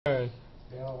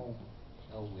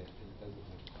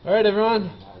Alright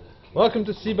everyone, welcome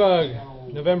to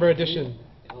Seabug, November edition.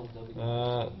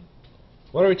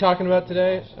 What are we talking about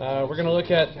today? We're going to look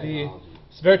at the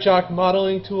Sverchok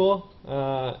modeling tool.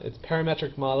 It's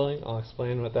parametric modeling. I'll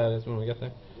explain what that is when we get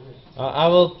there. I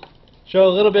will show a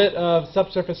little bit of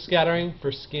subsurface scattering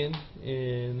for skin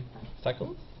in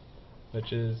cycles,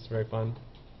 which is very fun.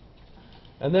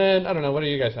 And then, I don't know, what do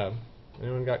you guys have?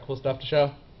 Anyone got cool stuff to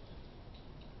show?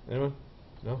 Anyone?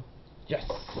 No? Yes!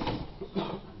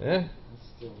 Yeah?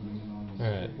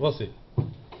 Alright, we'll see.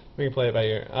 We can play it by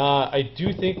ear. I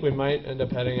do think we might end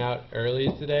up heading out early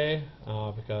today,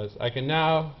 because I can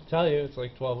now tell you, it's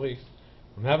like 12 weeks,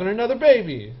 I'm having another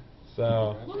baby!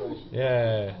 So,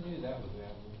 yeah.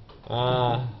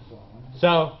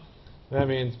 So, that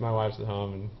means my wife's at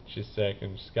home and she's sick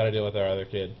and she's got to deal with our other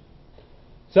kid.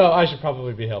 So, I should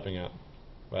probably be helping out.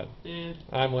 But,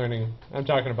 I'm learning. I'm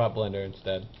talking about Blender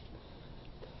instead.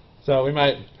 So we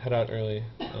might head out early.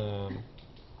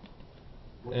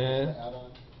 And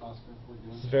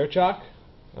Sverchok,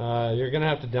 you're gonna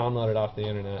have to download it off the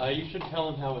internet. You should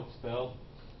tell him how it's spelled.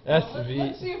 Let's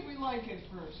see if we like it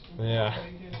first. Yeah.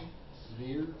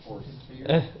 Sphere or sphere?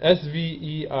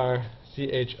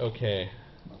 Sverchok. Okay.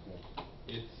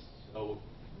 It's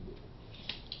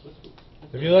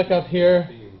If you look up here,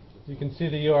 you can see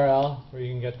the URL where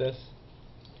you can get this.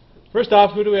 First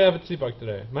off, who do we have at Seabug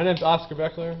today? My name's Oscar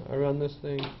Beckler. I run this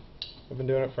thing. I've been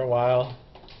doing it for a while.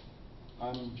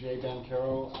 I'm Jay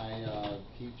Bancaro. I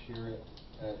teach here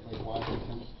at Lake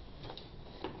Washington.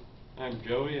 I'm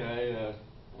Joey. I'm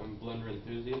a Blender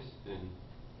enthusiast, and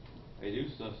I do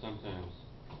stuff sometimes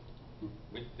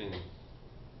with things.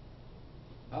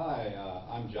 Hi,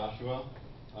 I'm Joshua.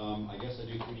 I guess I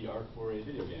do 3D art for a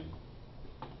video game.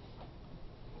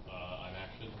 I'm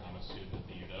Action. I'm a student at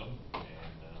the UW, and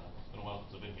it's been a while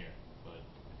since I've been here, but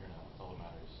I'm here now. That's all that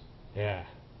matters. Yeah.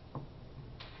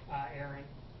 Aaron,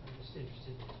 I'm just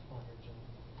interested in Blender in general.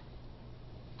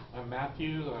 I'm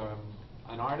Matthew.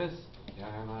 I'm an artist,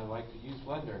 and I like to use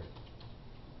Blender.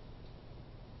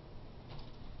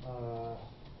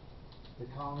 They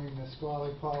call me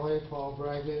Nisqually Polly, Paul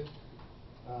Braggett.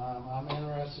 I'm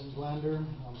interested in Blender.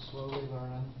 I'm slowly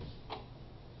learning.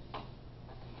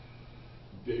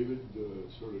 David,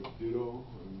 sort of ditto.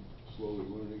 I'm slowly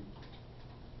learning.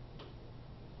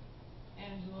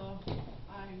 Angela,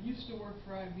 I used to work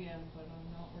for IBM, but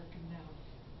I'm not working now.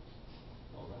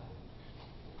 All right.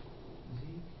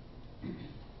 Zeke?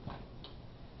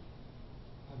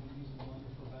 I've been using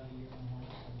Blender for about a year and a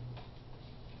half, and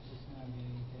just now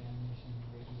getting into animation and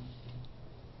rigging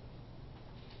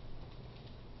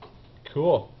stuff.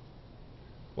 Cool.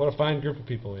 What a fine group of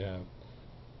people we have.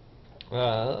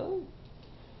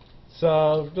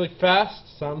 So, really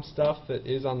fast, some stuff that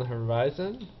is on the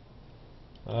horizon.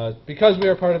 Because we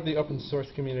are part of the open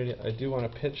source community, I do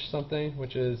want to pitch something,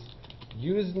 which is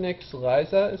Usenix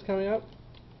Liza is coming up.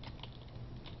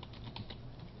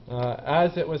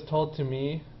 As it was told to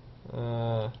me,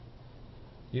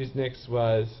 Usenix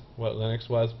was what Linux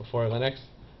was before Linux,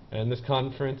 and this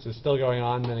conference is still going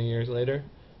on many years later.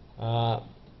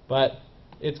 But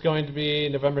it's going to be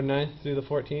November 9th through the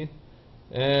 14th,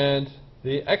 and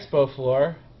the expo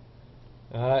floor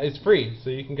is free,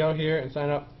 so you can go here and sign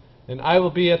up. And I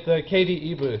will be at the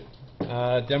KDE booth,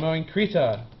 demoing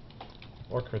Krita,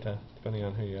 or Krita, depending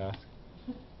on who you ask.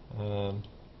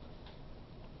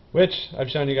 Which I've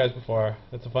shown you guys before.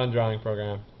 It's a fun drawing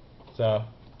program. So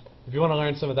if you want to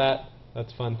learn some of that,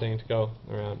 that's a fun thing to go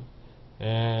around.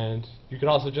 And you could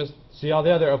also just see all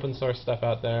the other open source stuff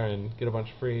out there and get a bunch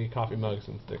of free coffee mugs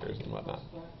and stickers and whatnot.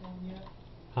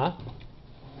 Huh?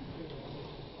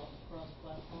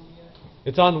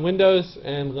 It's on Windows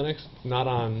and Linux, not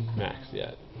on Macs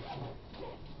yet.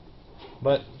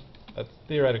 But that's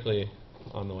theoretically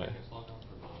on the way.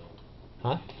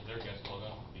 Huh? Is there a guest logo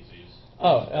on PCs?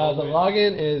 Oh, the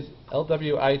login is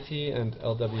LWIT and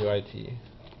LWIT.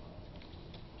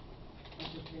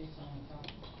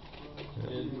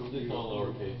 It's all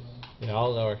lowercase. Yeah,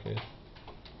 all lowercase.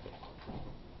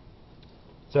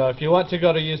 So if you want to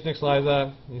go to Usenix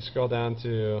Liza, you scroll down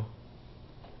to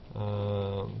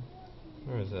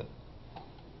where is it?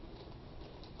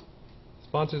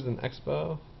 Sponsors and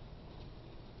Expo.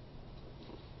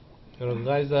 Go to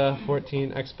Liza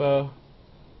 14 Expo,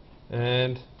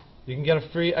 and you can get a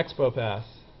free Expo pass.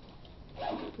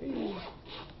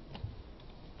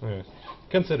 Anyways,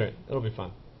 consider it. It'll be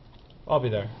fun. I'll be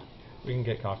there. We can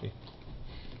get coffee.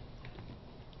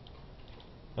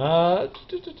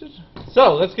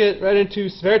 So let's get right into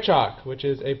Sverchok, which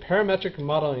is a parametric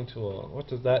modeling tool. What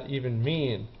does that even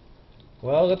mean?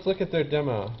 Well, let's look at their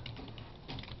demo.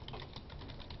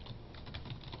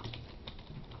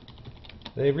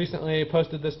 They recently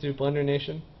posted this to Blender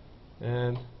Nation,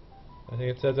 and I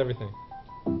think it says everything.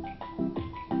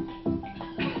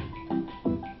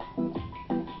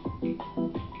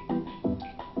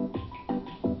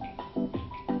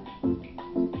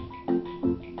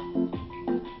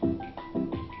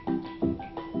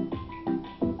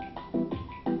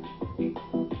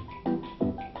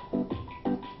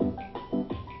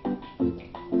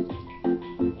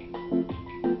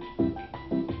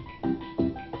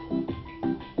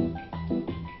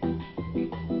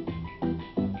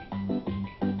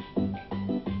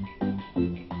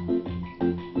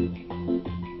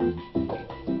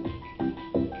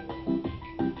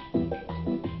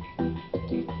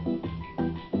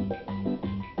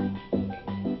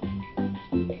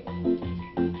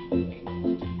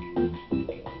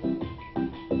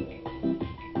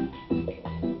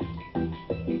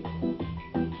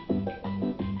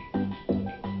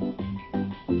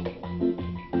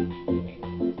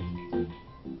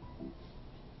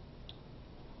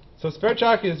 So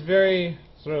Sverchok is very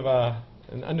sort of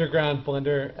an underground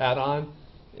Blender add-on.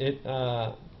 It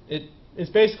is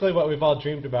basically what we've all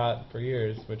dreamed about for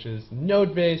years, which is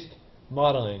node-based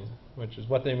modeling, which is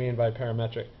what they mean by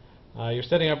parametric. You're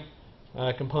setting up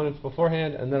components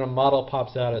beforehand, and then a model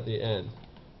pops out at the end.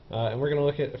 And we're going to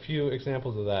look at a few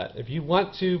examples of that. If you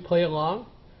want to play along,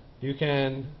 you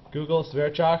can Google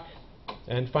Sverchok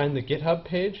and find the GitHub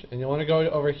page, and you'll want to go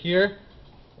over here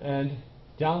and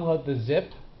download the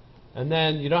zip. And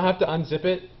then you don't have to unzip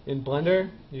it in Blender.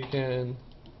 You can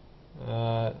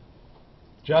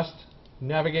just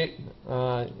navigate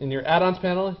in your add-ons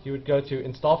panel. You would go to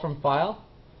Install from File,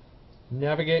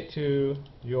 navigate to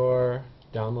your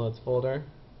Downloads folder,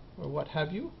 or what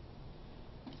have you.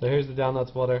 So here's the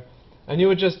Downloads folder. And you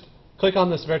would just click on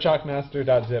the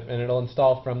sverchokmaster.zip, and it'll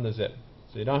install from the zip.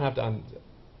 So you don't have to unzip.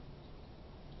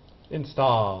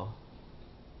 Install.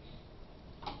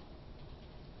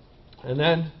 And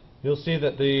then you'll see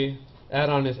that the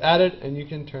add-on is added, and you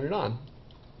can turn it on.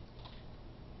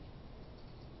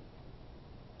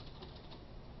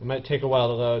 It might take a while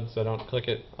to load, so don't click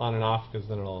it on and off, because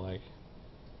then it'll like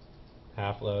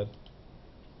half load.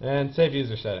 And save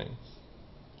user settings.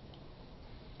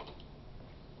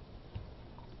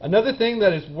 Another thing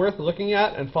that is worth looking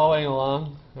at and following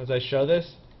along as I show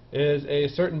this is a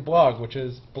certain blog, which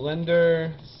is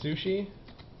Blender Sushi.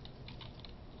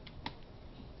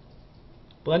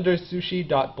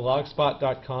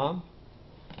 blendersushi.blogspot.com.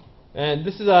 And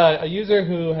this is a user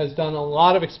who has done a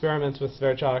lot of experiments with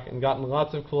Sverchok and gotten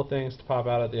lots of cool things to pop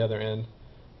out at the other end.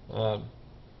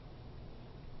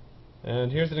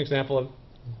 And here's an example of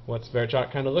what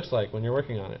Sverchok kind of looks like when you're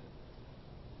working on it.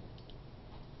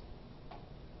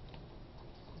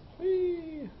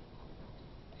 Whee!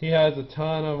 He has a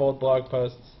ton of old blog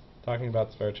posts talking about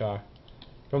Sverchok,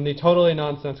 from the totally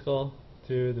nonsensical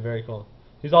to the very cool.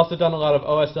 He's also done a lot of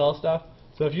OSL stuff.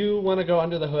 So if you want to go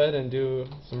under the hood and do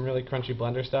some really crunchy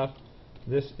Blender stuff,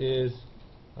 this is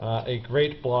a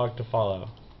great blog to follow.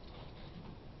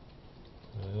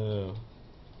 Oh.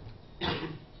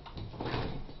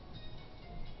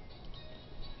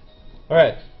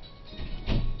 Alright.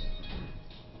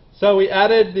 So we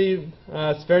added the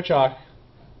Sverchok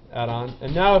add-on,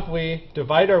 and now if we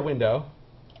divide our window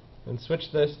and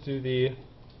switch this to the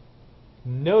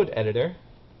node editor,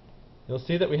 you'll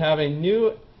see that we have a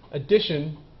new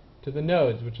addition to the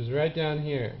nodes, which is right down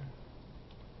here.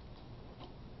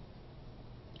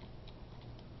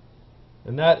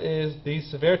 And that is the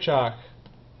Sverchok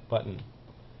button.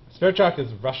 Sverchok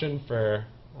is Russian for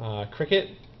cricket,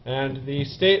 and the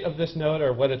state of this node,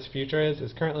 or what its future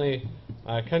is currently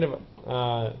kind of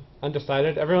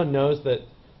undecided. Everyone knows that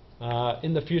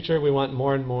in the future we want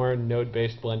more and more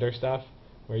node-based Blender stuff,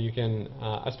 where you can,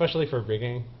 especially for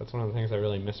rigging, that's one of the things I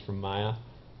really miss from Maya,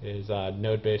 is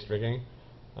node-based rigging.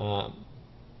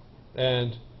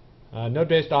 And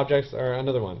node-based objects are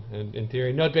another one, and in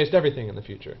theory, node-based everything in the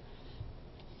future.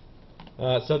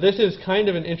 So this is kind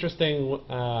of an interesting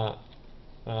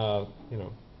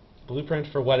blueprint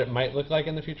for what it might look like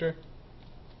in the future.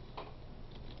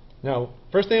 Now,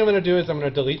 first thing I'm going to do is I'm going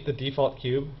to delete the default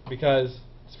cube, because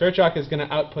Sverchok is going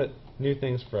to output new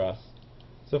things for us.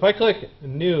 So if I click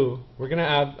New, we're going to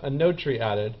have a node tree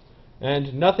added,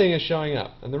 and nothing is showing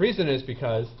up. And the reason is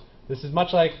because this is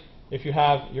much like if you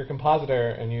have your compositor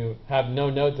and you have no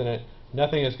nodes in it,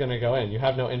 nothing is going to go in. You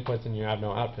have no inputs and you have no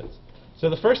outputs. So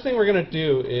the first thing we're going to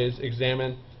do is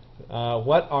examine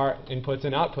what our inputs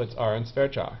and outputs are in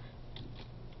Sverchok.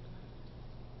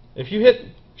 If you hit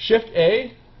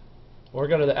Shift-A, or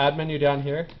go to the Add menu down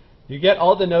here, you get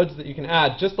all the nodes that you can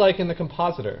add, just like in the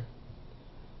compositor.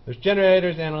 There's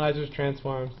generators, analyzers,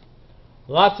 transforms.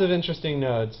 lots of interesting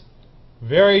nodes,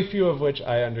 very few of which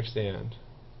I understand.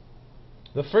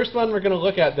 The first one we're going to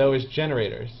look at, though, is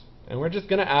generators. And we're just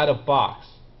going to add a box.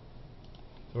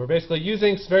 So we're basically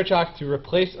using Sverchok to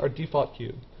replace our default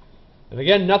cube. And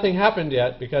again, nothing happened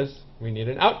yet because we need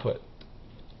an output.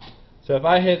 So if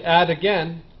I hit add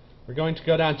again, we're going to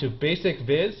go down to basic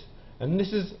viz, and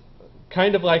this is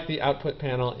kind of like the output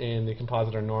panel in the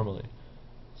compositor normally.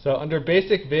 So under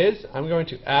basic viz, I'm going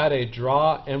to add a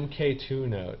draw MK2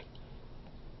 node.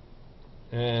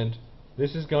 And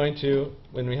this is going to,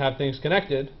 when we have things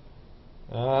connected,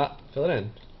 fill it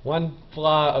in. One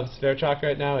flaw of Sverchok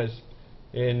right now is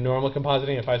in normal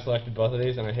compositing, if I selected both of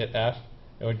these and I hit F,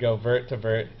 it would go vert to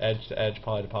vert, edge to edge,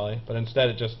 poly to poly. But instead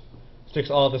it just sticks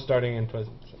all of the starting inputs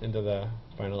into the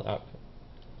final output.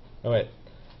 Oh wait.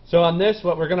 So on this,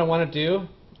 what we're going to want to do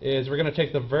is we're going to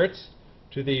take the verts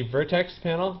to the vertex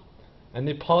panel and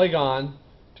the polygon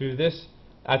to this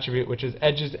attribute, which is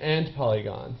edges and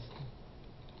polygons.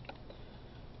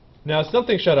 Now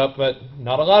something showed up, but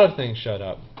not a lot of things showed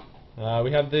up.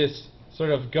 We have this sort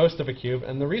of ghost of a cube,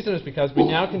 and the reason is because we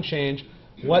now can change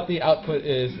what the output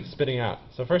is spitting out.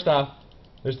 So first off,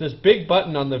 there's this big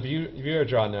button on the viewer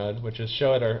draw node, which is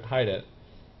show it or hide it.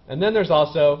 And then there's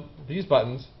also these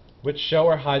buttons, which show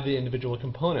or hide the individual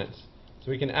components.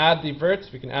 So we can add the verts,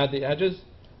 we can add the edges,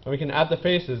 and we can add the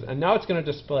faces, and now it's going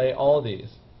to display all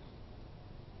these.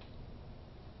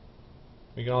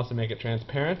 We can also make it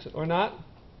transparent or not,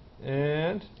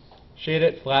 and shade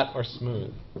it flat or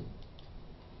smooth.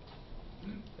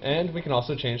 And we can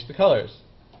also change the colors.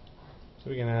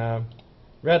 So we can have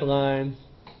red lines,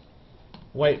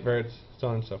 white verts, so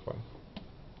on and so forth.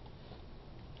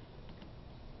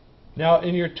 Now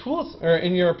in your tools, or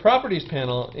in your properties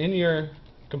panel, in your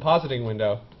compositing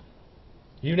window,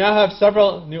 you now have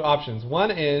several new options. One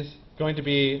is going to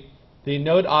be the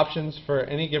node options for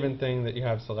any given thing that you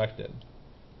have selected.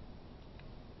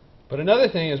 But another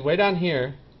thing is way down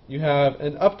here, you have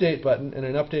an update button and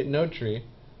an update node tree.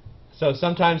 So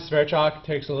sometimes Sverchok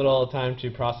takes a little time to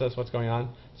process what's going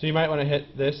on. So you might want to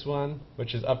hit this one,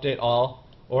 which is update all,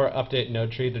 or update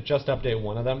node tree, to just update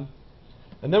one of them.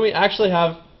 And then we actually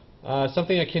have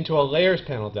something akin to a layers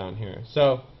panel down here.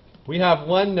 So we have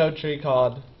one node tree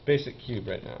called basic cube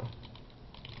right now.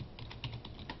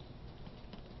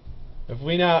 If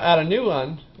we now add a new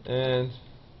one and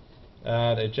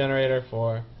add a generator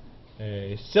for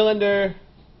a cylinder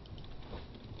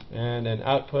and an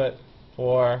output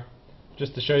for,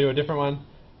 just to show you a different one,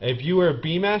 a viewer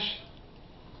B-mesh,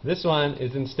 this one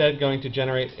is instead going to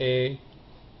generate a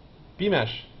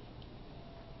B-mesh.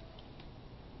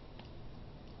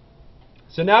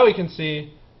 So now we can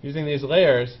see, using these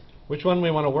layers, which one we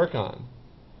want to work on.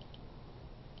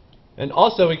 And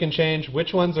also we can change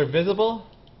which ones are visible,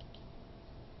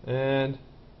 and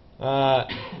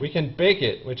we can bake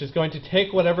it, which is going to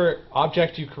take whatever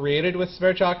object you created with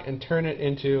Sverchok and turn it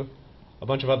into a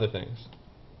bunch of other things.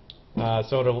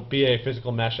 So it'll be a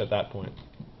physical mesh at that point.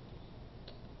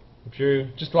 If you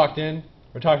just walked in,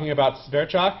 we're talking about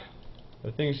Sverchok.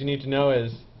 The things you need to know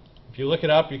is, if you look it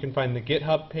up, you can find the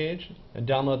GitHub page and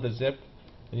download the zip,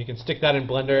 and you can stick that in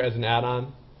Blender as an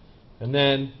add-on. And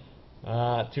then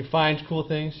to find cool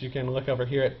things, you can look over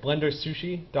here at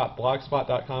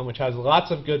blendersushi.blogspot.com, which has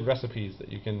lots of good recipes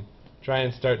that you can try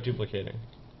and start duplicating.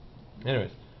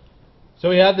 Anyways, so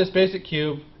we have this basic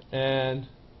cube and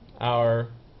our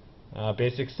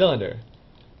basic cylinder.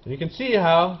 And you can see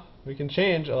how we can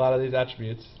change a lot of these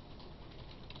attributes,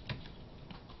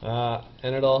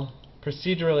 and it'll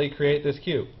procedurally create this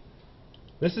cube.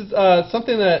 This is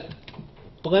something that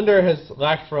Blender has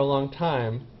lacked for a long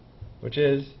time, which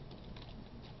is,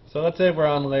 so let's say we're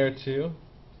on layer 2.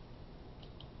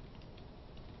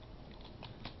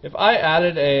 If I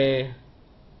added a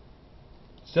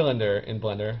cylinder in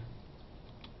Blender,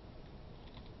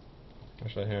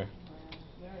 actually here.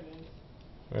 There it is.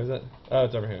 Where is it? Oh,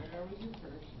 it's over here. Where was your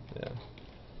first? Yeah.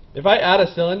 If I add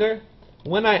a cylinder,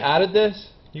 when I added this,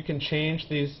 you can change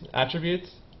these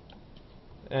attributes,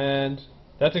 and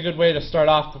that's a good way to start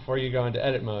off before you go into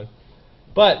edit mode.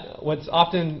 But what's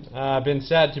often been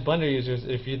said to Blender users,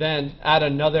 if you then add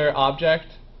another object,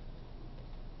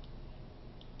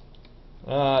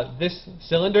 this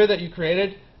cylinder that you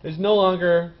created is no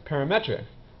longer parametric.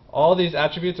 All these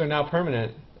attributes are now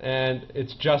permanent, and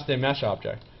it's just a mesh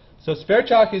object. So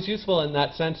Sverchok is useful in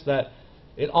that sense that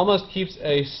it almost keeps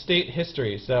a state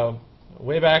history. So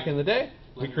way back in the day,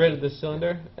 we created this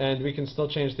cylinder, and we can still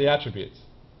change the attributes.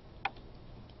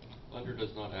 Blender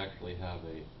does not actually have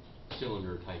a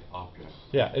cylinder type object.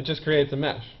 Yeah, it just creates a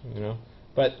mesh, you know.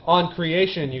 But on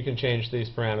creation, you can change these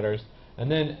parameters, and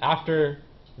then after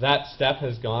that step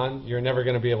has gone, you're never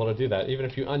going to be able to do that, even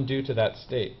if you undo to that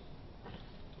state.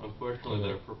 Unfortunately,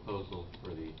 their proposal for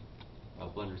the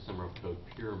Blender Summer of Code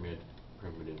pyramid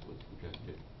primitive was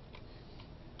rejected.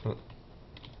 Huh.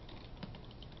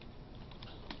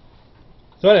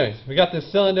 So anyways, we got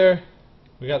this cylinder,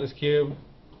 we got this cube.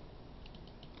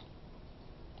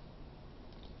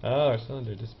 Oh, our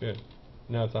cylinder disappeared.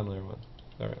 No, it's on layer 1.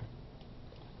 Alright.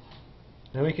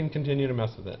 Now we can continue to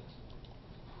mess with it.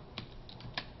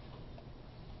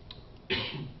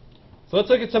 So let's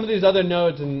look at some of these other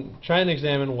nodes and try and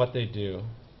examine what they do.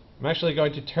 I'm actually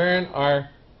going to turn our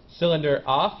cylinder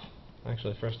off.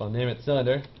 Actually, first I'll name it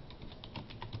cylinder.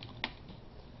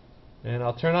 And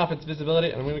I'll turn off its visibility,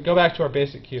 and I'm going to go back to our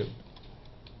basic cube.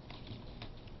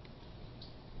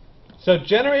 So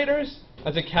generators,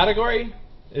 as a category,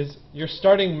 is your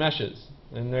starting meshes.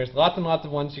 And there's lots and lots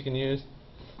of ones you can use.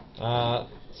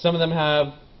 Some of them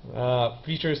have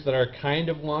features that are kind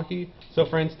of wonky. So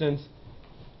for instance,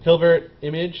 Hilbert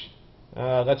image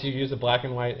lets you use a black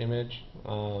and white image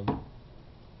to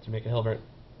make a Hilbert.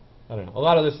 I don't know. A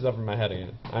lot of this is over my head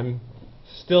again. I'm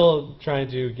still trying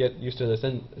to get used to this.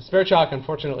 And Sverchok,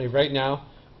 unfortunately, right now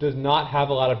does not have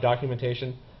a lot of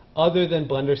documentation other than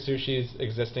Blender Sushi's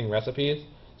existing recipes.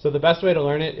 So the best way to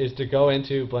learn it is to go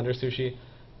into Blender Sushi,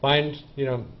 find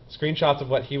screenshots of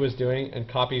what he was doing, and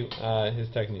copy his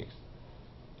techniques.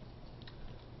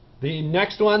 The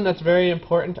next one that's very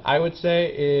important, I would say,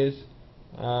 is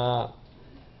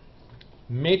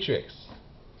Matrix.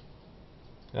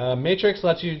 Matrix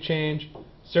lets you change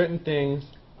certain things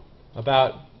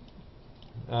about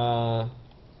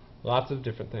lots of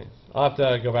different things. I'll have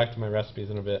to go back to my recipes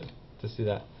in a bit to see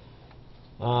that.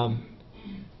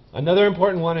 Another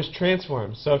important one is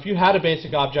transforms. So if you had a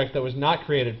basic object that was not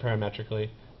created parametrically,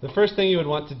 the first thing you would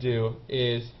want to do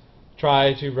is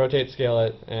try to rotate, scale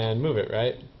it, and move it,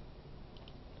 right?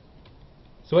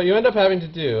 So what you end up having to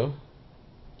do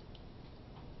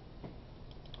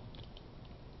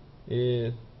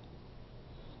is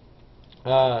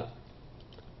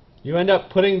you end up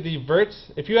putting the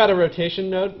verts. If you had a rotation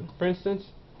node, for instance,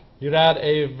 you'd add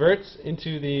a verts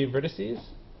into the vertices,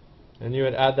 and you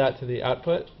would add that to the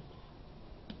output.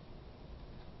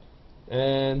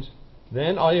 And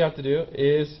then all you have to do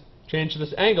is change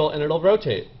this angle, and it'll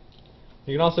rotate.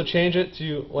 You can also change it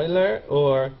to Euler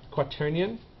or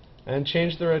Quaternion, and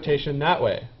change the rotation that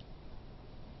way.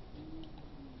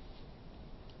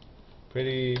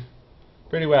 Pretty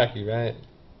wacky, right?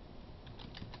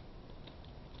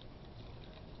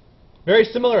 Very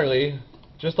similarly,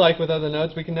 just like with other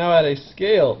nodes, we can now add a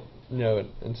scale node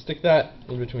and stick that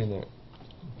in between there.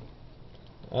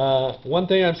 One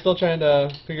thing I'm still trying to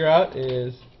figure out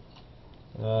is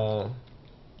how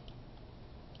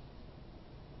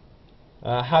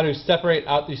to separate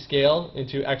out the scale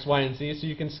into X, Y, and Z so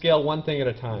you can scale one thing at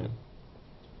a time.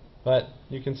 But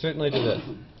you can certainly do this.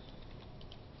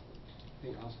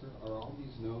 Hey, Oscar, are all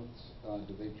these nodes,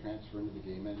 do they transfer into the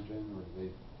game engine, or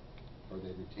are they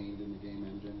retained in the game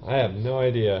engine? I have no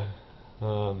idea.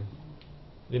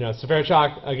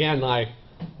 Sverchok, again, like,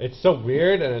 it's so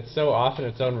weird and it's so off in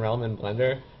its own realm in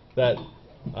Blender that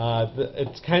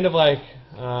it's kind of like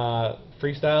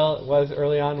Freestyle was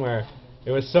early on, where it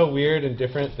was so weird and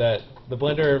different that the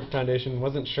Blender Foundation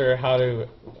wasn't sure how to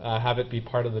have it be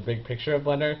part of the big picture of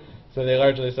Blender, so they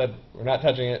largely said, we're not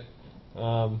touching it.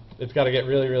 It's got to get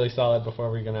really, really solid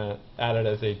before we're going to add it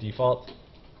as a default.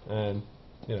 And,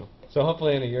 so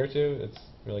hopefully in a year or two, it's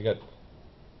really good.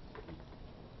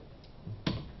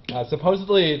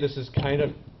 Supposedly, this is kind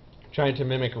of trying to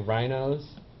mimic Rhino's.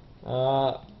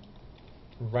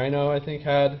 Rhino, I think,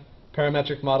 had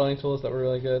parametric modeling tools that were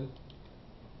really good.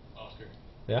 Oscar,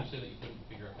 Yeah? you said that you couldn't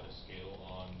figure out how to scale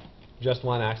on... Just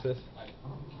one axis.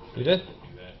 You really did? couldn't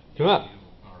do that. Come up.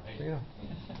 Alright. There you go.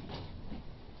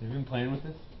 Have you been playing with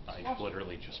this? I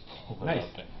literally just pulled Nice.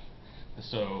 it up.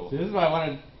 So See, this is why I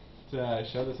wanted to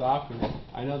show this off, because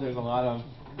I know there's a lot of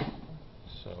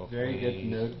very good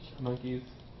node monkeys,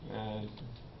 and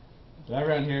so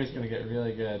everyone here is going to get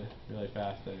really good really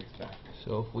fast, I expect.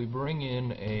 So if we bring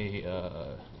in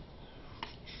a,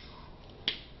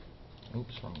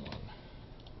 oops, wrong one.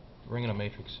 Bring in a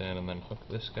matrix in and then hook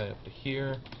this guy up to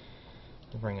here.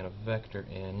 Bring in a vector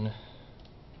in,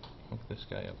 hook this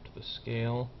guy up to the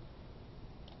scale.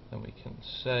 Then we can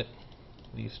set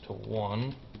these to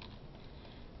 1,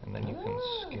 and then you can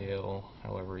scale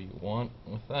however you want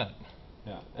with that.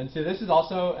 Yeah, and so this is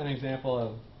also an example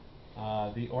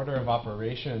of the order of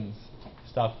operations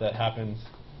stuff that happens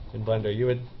in Blender. You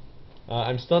would,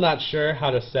 I'm still not sure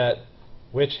how to set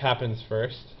which happens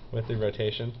first with the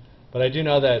rotation, but I do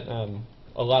know that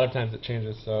a lot of times it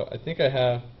changes. So I think I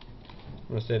have,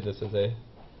 going to save this as a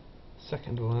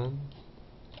second one.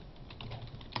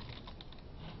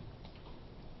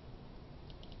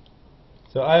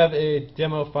 So I have a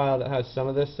demo file that has some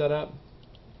of this set up.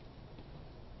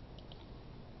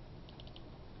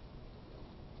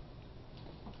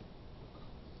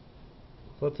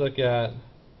 So let's look at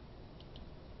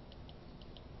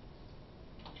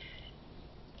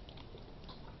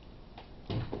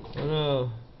oh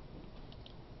no.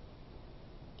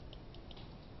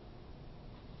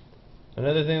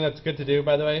 Another thing that's good to do,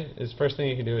 by the way, is first thing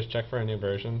you can do is check for a new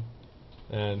version.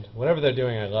 And whatever they're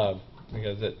doing I love,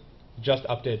 because it just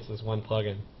updates this one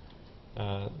plugin.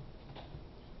 Oh,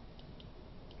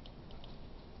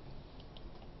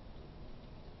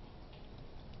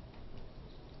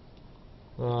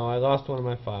 I lost one of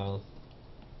my files.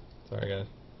 Sorry guys.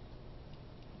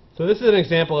 So this is an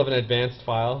example of an advanced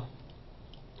file.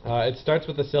 It starts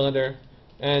with a cylinder,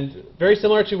 and very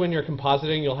similar to when you're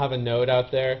compositing, you'll have a node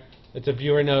out there. It's a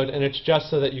viewer node, and it's just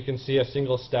so that you can see a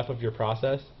single step of your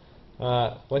process.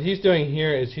 What he's doing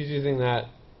here is he's using that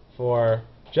for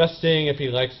just seeing if he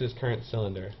likes his current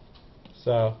cylinder.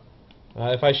 So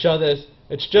if I show this,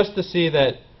 it's just to see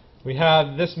that we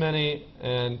have this many,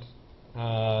 and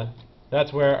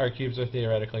that's where our cubes are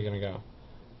theoretically going to go.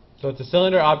 So it's a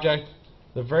cylinder object.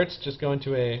 The verts just go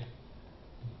into a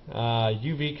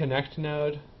UV connect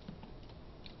node,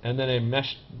 and then a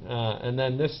mesh, and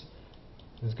then this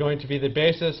is going to be the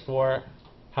basis for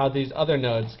how these other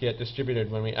nodes get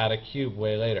distributed when we add a cube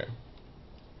way later.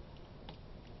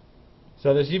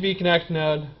 So this UV connect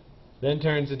node then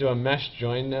turns into a mesh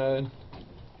join node,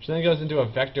 which then goes into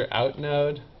a vector out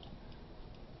node,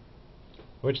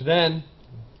 which then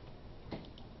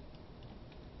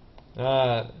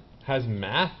has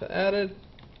math added.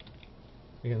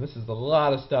 Again, this is a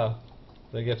lot of stuff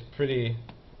that gets pretty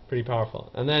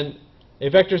powerful. And then a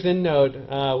vectors in node,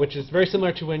 which is very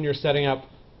similar to when you're setting up,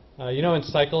 you know, in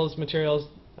cycles materials,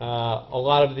 a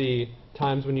lot of the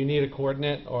times when you need a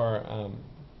coordinate or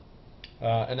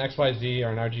an XYZ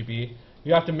or an RGB,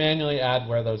 you have to manually add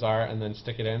where those are and then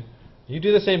stick it in. You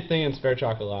do the same thing in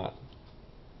Sverchok a lot.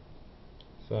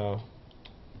 So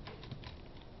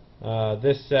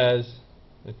this says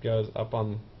it goes up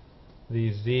on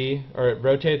the Z, or it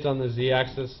rotates on the Z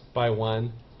axis by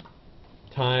 1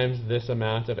 times this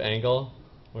amount of angle,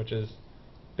 which is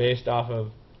based off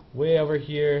of way over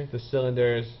here the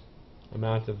cylinder's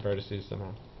amount of vertices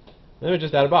somehow. Then we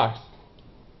just add a box.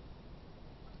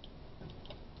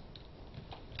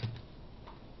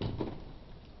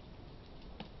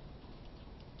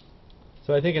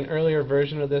 So I think an earlier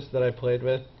version of this that I played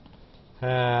with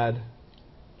had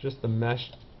just the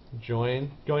mesh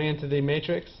join going into the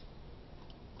matrix,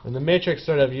 and the matrix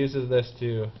sort of uses this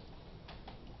to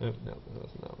oh, no, that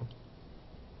wasn't that one.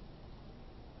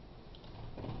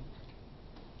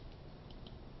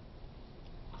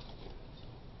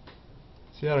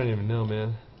 See, I don't even know,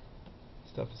 man.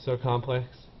 Stuff is so complex.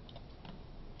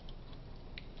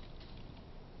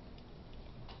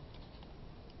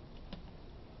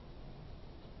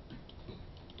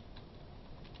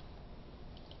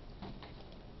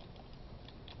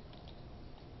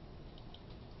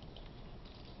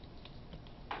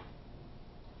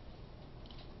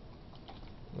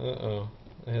 Uh-oh,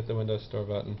 I hit the Windows Store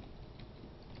button.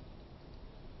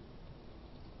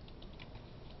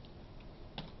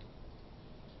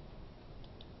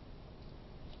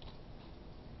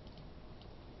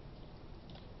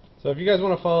 So if you guys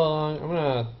want to follow along, I'm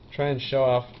going to try and show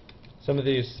off some of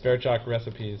these Sverchok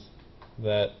recipes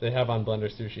that they have on Blender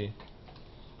Sushi.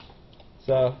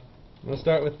 So I'm going to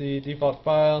start with the default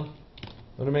file.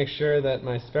 I'm going to make sure that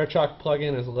my Sverchok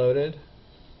plugin is loaded.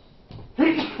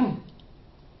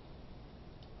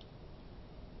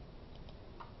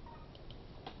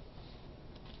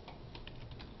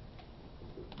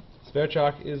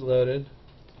 Sverchok is loaded.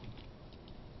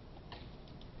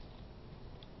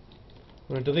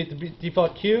 I'm going to delete the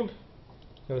default cube,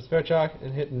 go to Sverchok,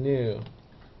 and hit New.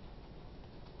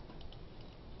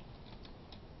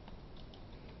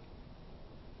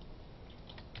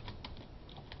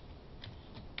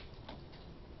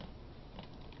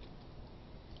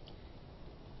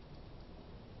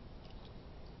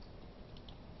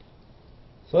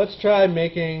 So let's try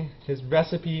making his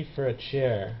recipe for a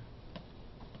chair.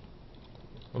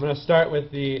 I'm going to start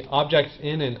with the objects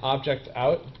in and objects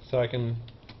out so I can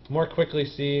more quickly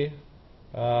see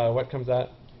what comes out.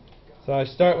 So I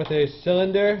start with a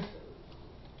cylinder,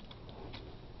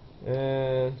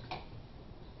 and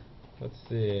let's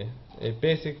see, a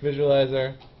basic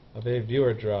visualizer of a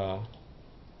viewer draw.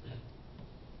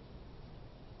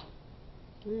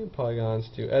 And polygons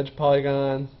to edge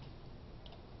polygons.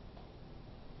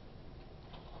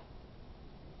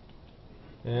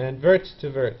 and verts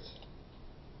to verts.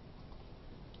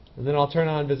 And then I'll turn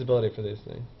on visibility for these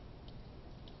things.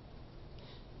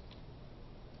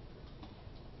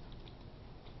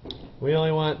 We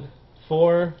only want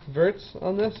 4 verts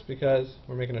on this because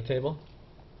we're making a table.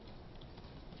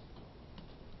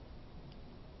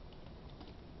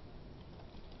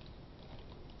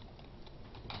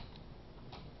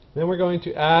 Then we're going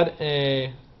to add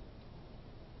a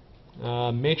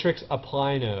matrix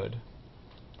apply node.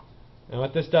 And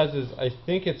what this does is, I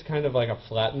think it's kind of like a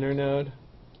flattener node.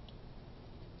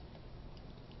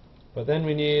 But then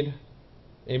we need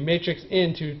a matrix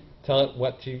in to tell it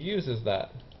what to use as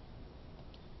that.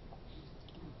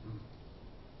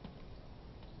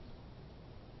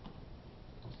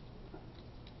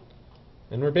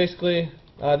 And we're basically,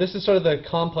 this is sort of the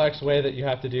complex way that you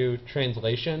have to do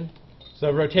translation.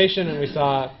 So rotation, and we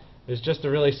saw, is just a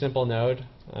really simple node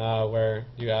where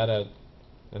you add a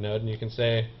node and you can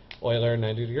say Euler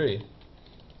 90 degree.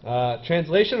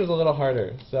 Translation is a little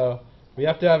harder. So we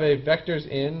have to have a vectors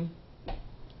in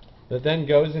that then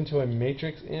goes into a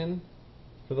matrix in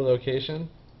for the location.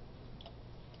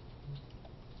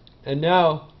 And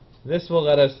now this will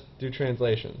let us do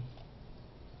translation.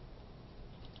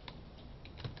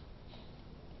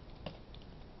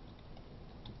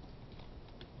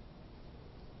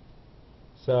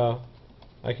 So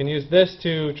I can use this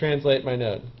to translate my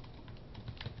node.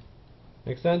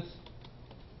 Make sense?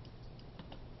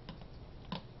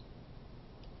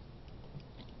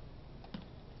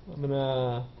 I'm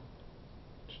gonna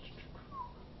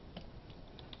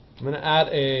add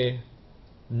a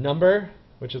number,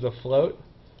 which is a float,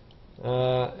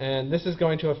 and this is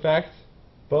going to affect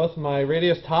both my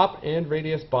radius top and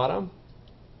radius bottom.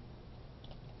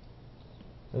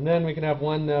 And then we can have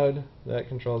one node that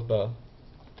controls both.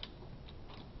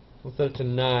 We'll set it to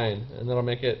 9, and that'll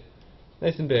make it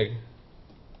nice and big.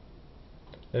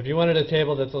 If you wanted a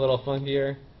table that's a little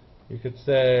funkier, you could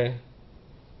say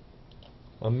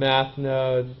a math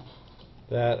node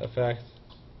that affects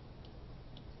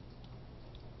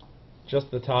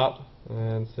just the top,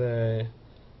 and say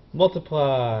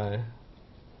multiply.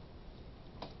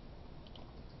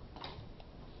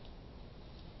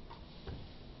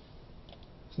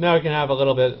 So now we can have a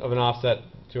little bit of an offset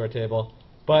to our table,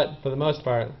 but for the most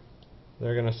part,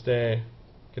 they're going to stay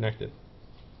connected.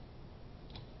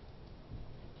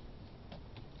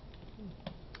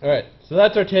 Alright, so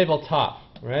that's our table top,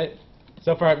 right?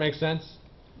 So far it makes sense?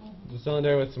 The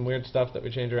cylinder with some weird stuff that we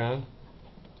change around.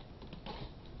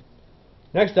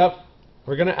 Next up,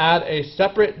 we're going to add a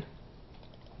separate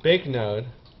bake node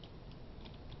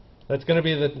that's going to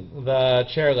be the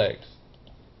chair legs.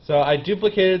 So I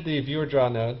duplicated the viewer draw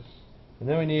node, and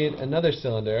then we need another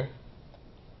cylinder.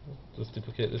 Let's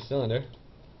duplicate this cylinder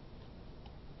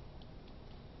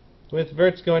with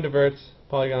verts going to verts,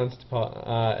 polygons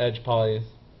to edge polys.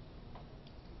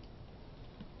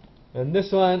 And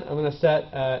this one I'm going to set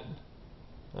at,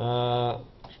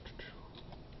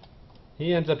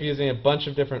 he ends up using a bunch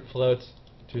of different floats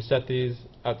to set these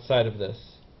outside of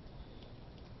this.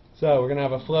 So we're going to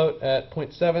have a float at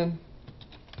 0.7,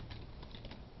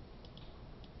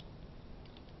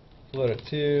 float at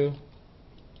 2,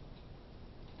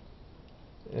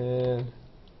 and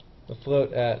a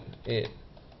float at 8.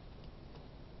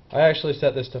 I actually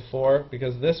set this to 4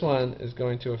 because this one is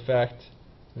going to affect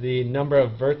the number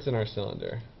of verts in our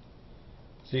cylinder.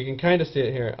 So you can kind of see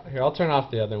it here. Here, I'll turn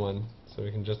off the other one so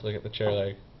we can just look at the chair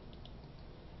leg.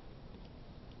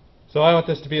 So I want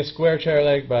this to be a square chair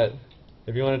leg, but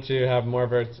if you wanted to have more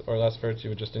verts or less verts, you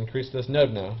would just increase this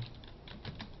node now.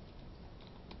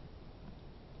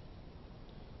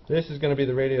 This is going to be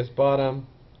the radius bottom.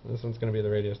 This one's going to be the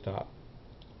radius top.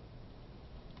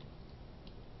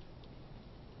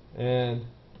 And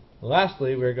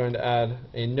lastly, we're going to add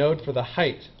a node for the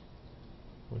height,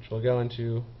 which will go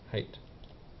into height.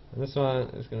 And this one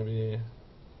is going to be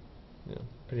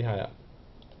pretty high up.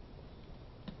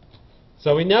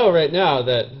 So we know right now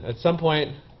that at some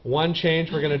point, one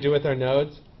change we're going to do with our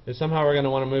nodes is somehow we're going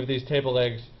to want to move these table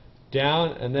legs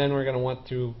down, and then we're going to want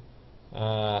to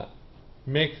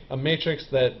make a matrix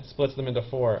that splits them into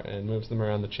 4 and moves them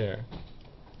around the chair.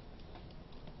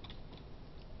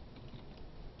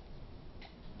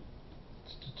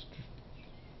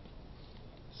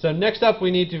 So next up, we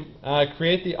need to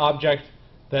create the object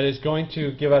that is going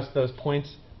to give us those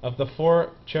points of the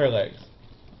 4 chair legs.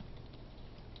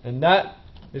 And that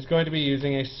is going to be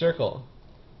using a circle.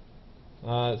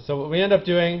 So what we end up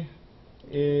doing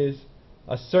is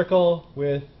a circle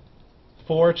with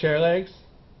 4 chair legs.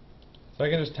 So I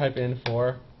can just type in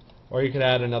 4, or you could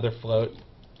add another float,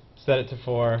 set it to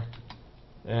 4,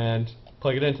 and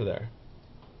plug it into there.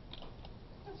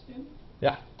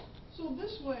 Yeah. So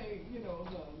this way, you know,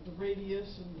 the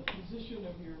radius and the position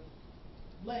of your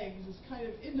legs is kind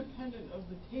of independent of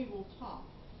the tabletop.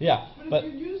 Yeah. But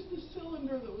if you use the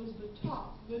cylinder that was the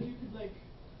top, then you could like...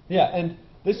 Yeah, and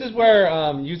this is where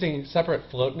using separate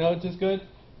float nodes is good.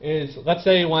 Is let's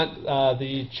say you want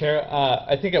the chair.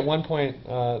 I think at one point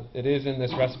it is in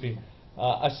this recipe.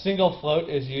 A single float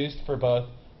is used for both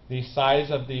the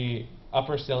size of the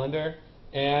upper cylinder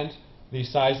and the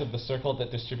size of the circle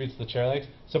that distributes the chair legs.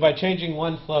 So by changing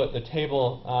one float, the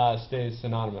table stays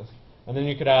synonymous. And then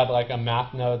you could add like a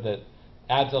math node that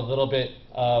adds a little bit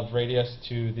of radius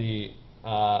to the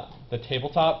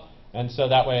tabletop, and so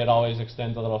that way it always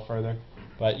extends a little further.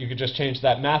 But you could just change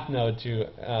that math node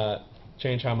to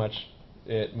change how much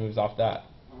it moves off that.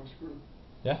 Oscar,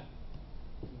 Yeah?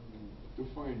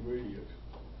 define radius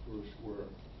for a square.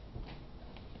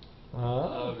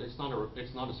 It's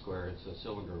not a square. It's a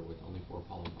cylinder with only 4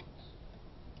 polygons.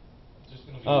 It's just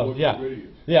gonna be. Oh, What's yeah. the radius?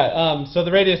 Yeah, so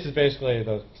the radius is basically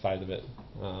the size of it.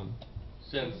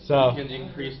 Since So- you can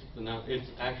increase the number, it's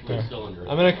actually a cylinder.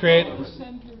 I'm going to create The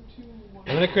center to one.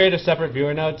 I'm going to create a separate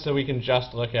viewer node so we can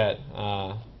just look at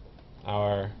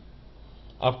our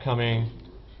upcoming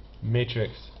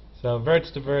matrix. So verts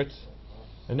to verts,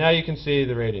 and now you can see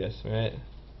the radius, right?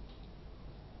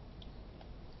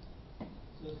 So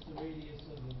it's the radius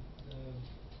of the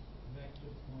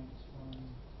vector points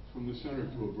From the center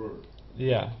to a vert.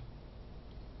 Yeah.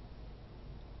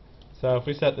 So if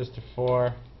we set this to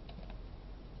 4,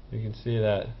 you can see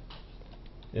that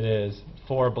it is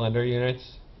 4 blender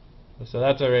units. So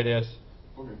that's our radius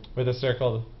Okay. with a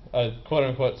circle, a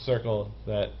quote-unquote circle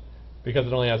that, because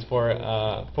it only has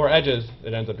 4 edges,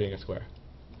 it ends up being a square.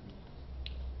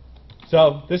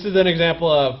 So this is an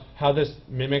example of how this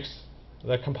mimics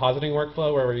the compositing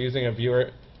workflow where we're using a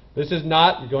viewer. This is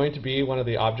not going to be one of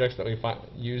the objects that we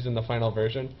use in the final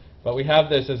version, but we have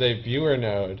this as a viewer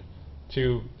node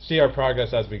to see our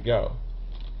progress as we go.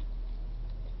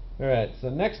 Alright, so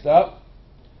next up,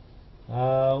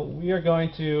 we are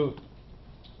going to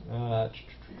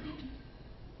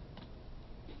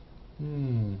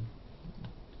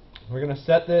we're going to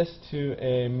set this to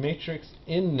a matrix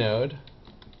in node,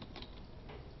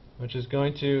 which is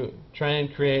going to try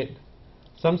and create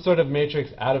some sort of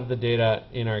matrix out of the data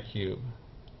in our cube.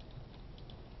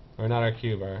 Or not our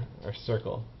cube, our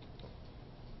circle.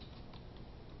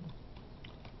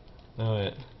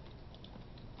 Alright.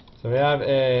 So we have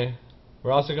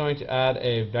we're also going to add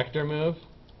a vector move.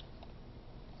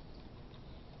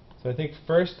 So I think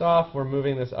first off we're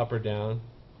moving this up or down.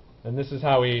 And this is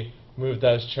how we move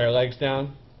those chair legs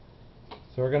down.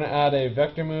 So we're going to add a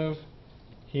vector move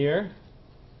here.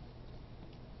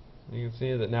 You can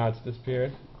see that now it's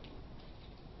disappeared.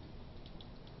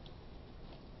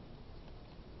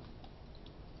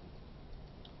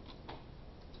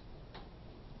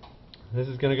 This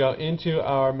is going to go into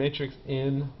our matrix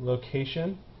in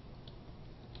location.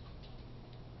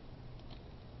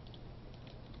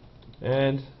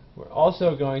 And we're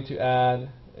also going to add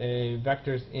a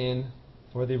vectors in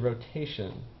for the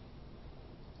rotation.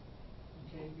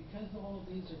 Okay, because all of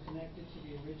these are connected to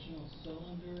the original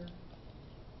cylinder,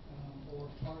 or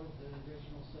part of the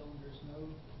original cylinder's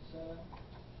node setup,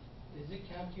 is it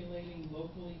calculating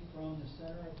locally from the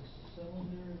center of the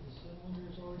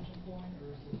cylinder's origin point, or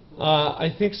is it? I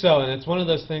think so, and it's one of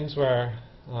those things where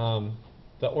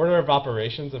the order of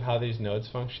operations of how these nodes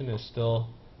function is still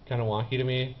kind of wonky to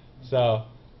me. So,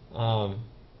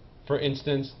 for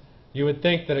instance, you would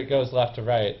think that it goes left to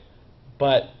right,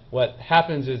 but what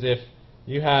happens is if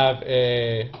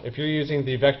you're using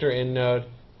the vector in node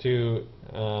to,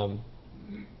 or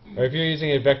if you're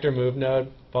using a vector move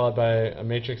node followed by a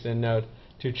matrix in node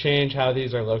to change how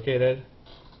these are located.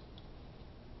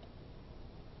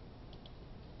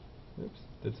 Oops,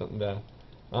 did something bad.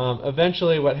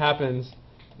 Eventually what happens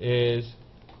is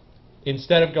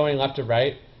instead of going left to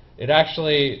right, it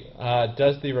actually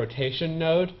does the rotation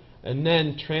node and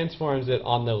then transforms it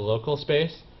on the local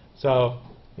space. So,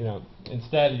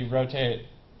 instead you rotate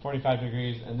 45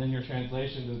 degrees and then your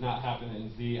translation does not happen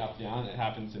in Z up down, it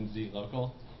happens in Z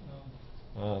local.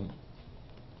 Yeah.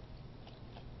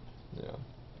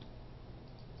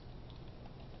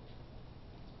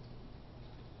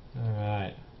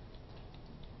 Alright.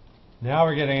 Now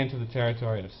we're getting into the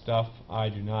territory of stuff I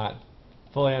do not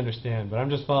fully understand, but I'm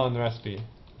just following the recipe.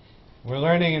 We're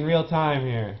learning in real time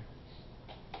here.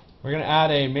 We're going to add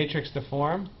a matrix to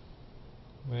form,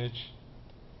 which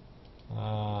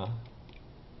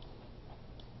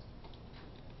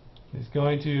is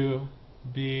going to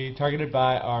be targeted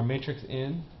by our matrix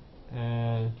in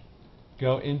and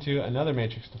go into another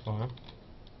matrix to form.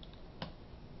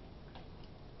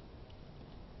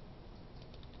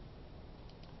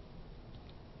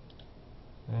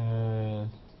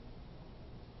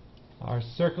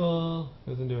 circle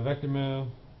goes into a vector move,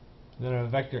 and then a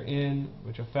vector in,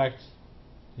 which affects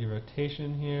the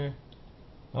rotation here.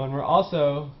 Oh, and we're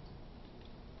also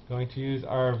going to use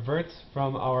our verts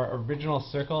from our original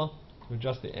circle to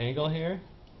adjust the angle here.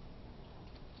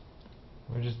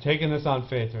 We're just taking this on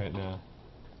faith right now.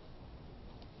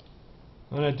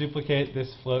 I'm going to duplicate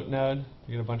this float node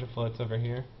to get a bunch of floats over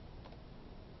here.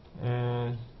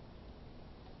 And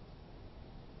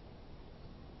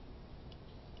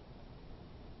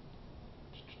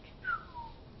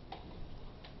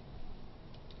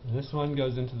this one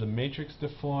goes into the matrix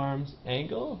deforms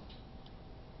angle.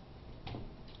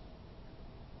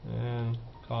 And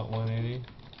call it 180.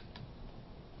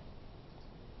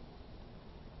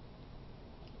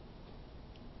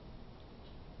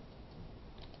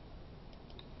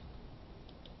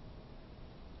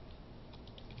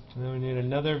 And then we need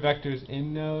another vectors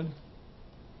in node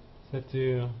set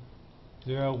to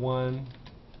 0, 1,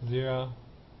 0.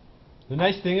 The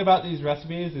nice thing about these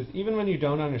recipes is even when you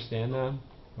don't understand them,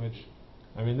 which,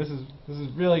 I mean, this is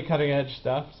really cutting edge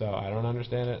stuff, so I don't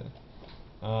understand it.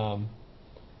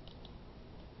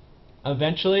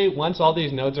 Eventually, once all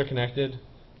these nodes are connected,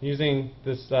 using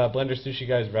this Blender Sushi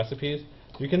Guy's recipes,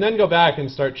 you can then go back and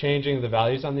start changing the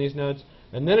values on these nodes,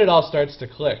 and then it all starts to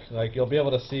click. Like, you'll be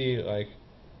able to see like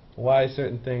why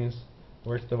certain things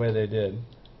worked the way they did.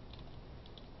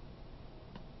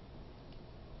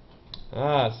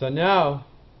 So now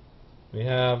we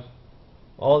have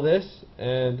all this,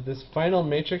 and this final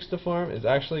matrix deform is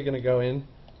actually going to go in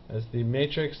as the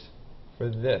matrix for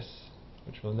this,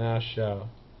 which we'll now show.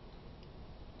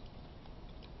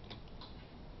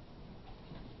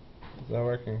 Is that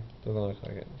working? Doesn't look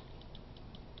like it.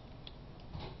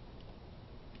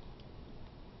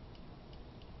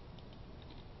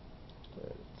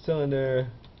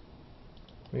 Cylinder,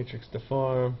 matrix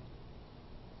deform,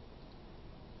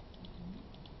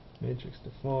 matrix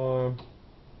deform.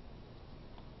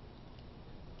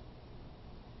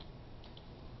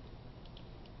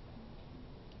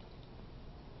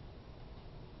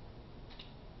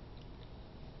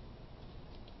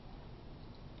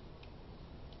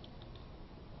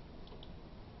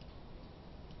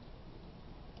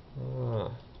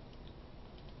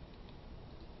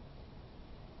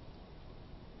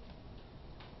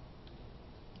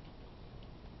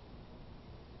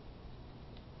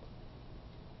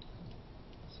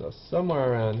 So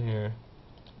somewhere around here,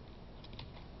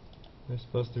 there's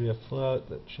supposed to be a float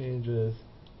that changes,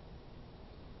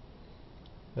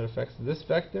 that affects this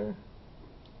vector.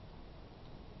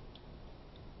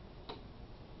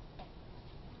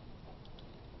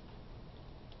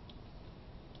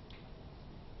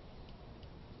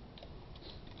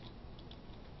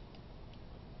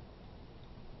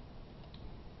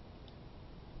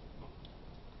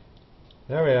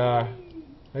 There we are.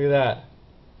 Look at that.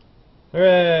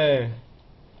 Hooray!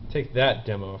 Take that,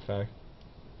 demo effect.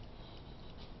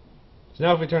 So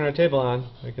now if we turn our table on,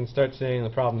 we can start seeing the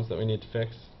problems that we need to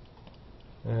fix.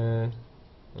 And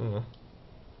I don't know.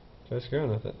 Try screwing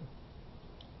with it.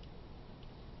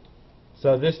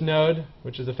 So this node,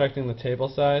 which is affecting the table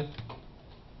size,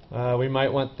 we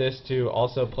might want this to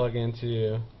also plug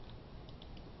into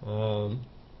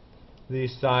the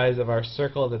size of our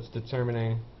circle that's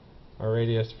determining our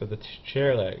radius for the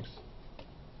chair legs.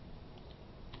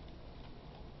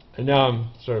 And now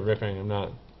I'm sort of ripping, I'm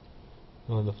not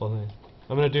on the full thing.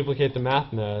 I'm going to duplicate the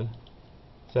math node,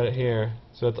 set it here,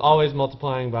 so it's always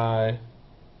multiplying by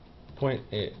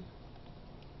 0.8.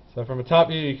 So from a top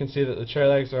view you can see that the chair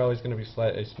legs are always going to be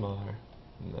slightly smaller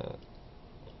than that.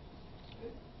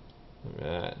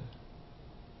 Alright.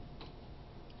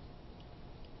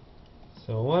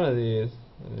 So one of these,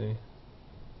 that's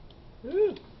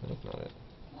not it.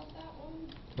 Not that one.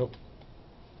 Nope.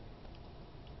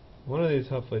 One of these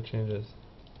hopefully changes.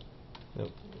 Nope,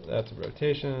 that's a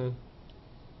rotation.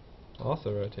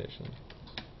 Also rotation.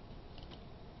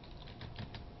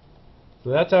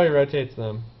 So that's how he rotates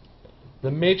them.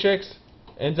 The matrix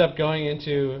ends up going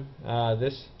into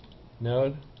this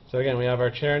node. So again, we have our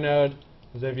chair node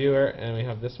as a viewer, and we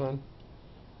have this one.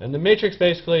 And the matrix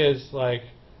basically is like,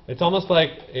 it's almost like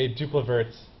a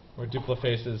dupliverts, or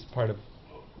dupliface is part of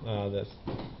this.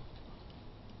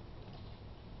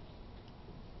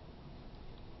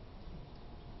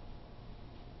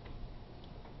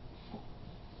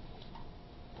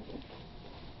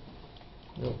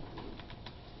 Nope.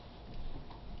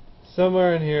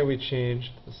 Somewhere in here we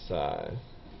changed the size.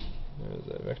 There's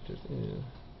that vectors in.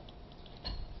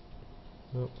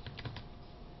 Nope.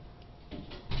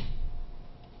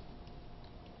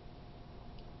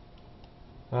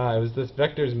 It was this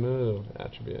vectors move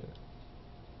attribute.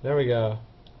 There we go.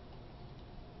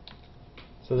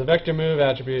 So the vector move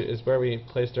attribute is where we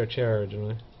placed our chair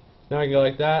originally. Now I can go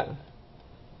like that,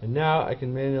 and now I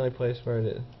can manually place where it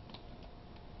is.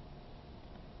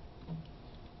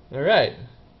 Alright.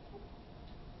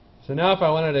 So now if I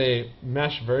wanted a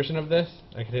mesh version of this,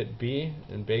 I could hit B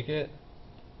and bake it.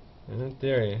 And in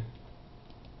theory,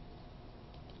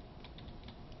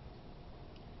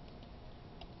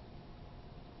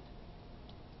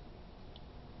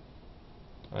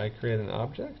 I create an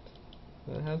object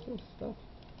that has this stuff.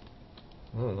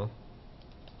 I don't know.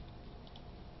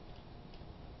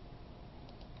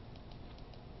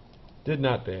 Did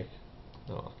not bake.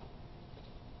 Oh.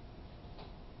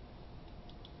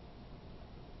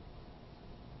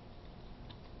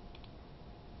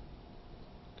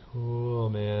 Cool,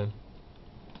 man.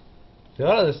 See, a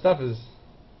lot of this stuff is,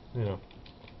 you know,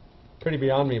 pretty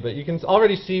beyond me, but you can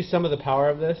already see some of the power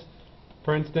of this.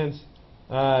 For instance,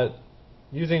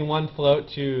 using one float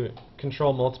to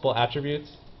control multiple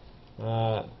attributes.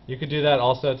 You could do that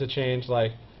also to change,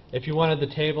 like, if you wanted the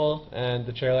table and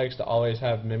the chair legs to always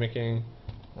have mimicking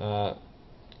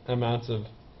amounts of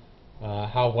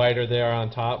how wider they are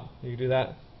on top, you could do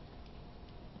that.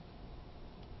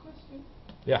 Question.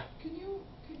 Yeah. Can you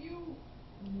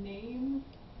name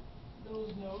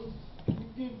those nodes? Can you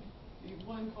give the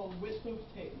one called width of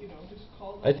just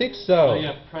call I those think nodes? so. Oh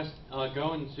yeah, press,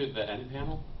 go into the end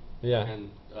panel. Yeah.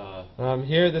 And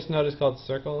here, this node is called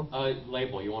circle.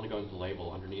 label. You want to go into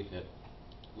label underneath it.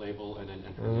 Label and then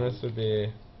enter. And this would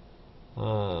be,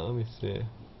 let me see.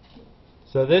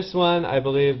 So this one, I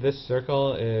believe this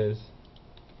circle is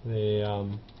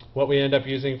the what we end up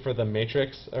using for the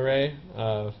matrix array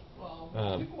of.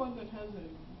 Well, pick one that has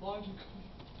a logical.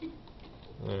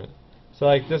 Alright. So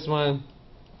like this one,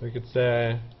 we could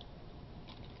say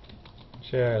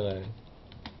chair leg.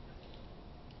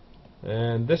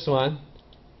 And this one,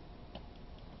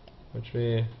 which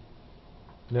we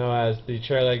know as the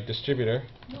chair leg distributor.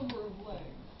 Number of legs.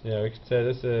 Yeah, we could say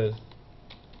this is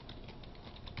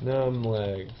num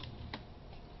legs.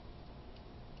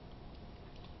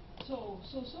 So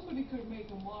somebody could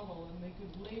make a model and they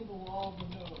could label all the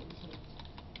nodes. And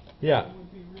Yeah. it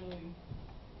would be really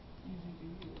easy to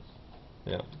use.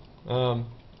 Yeah. Oh,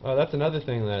 that's another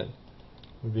thing that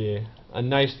would be a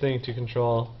nice thing to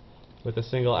control with a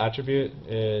single attribute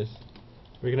is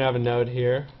we can have a node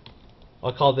here.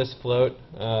 I'll call this float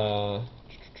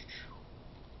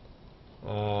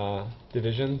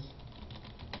divisions.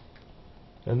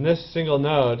 And this single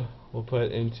node we'll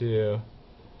put into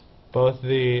both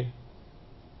the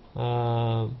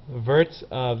verts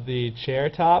of the chair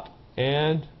top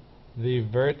and the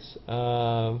verts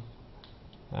of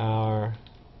our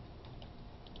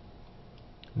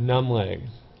num legs.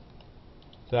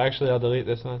 So actually I'll delete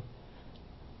this one.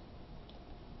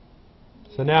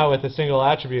 So now with a single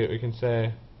attribute we can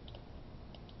say,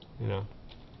 you know,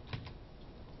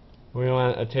 we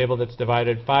want a table that's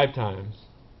divided 5 times.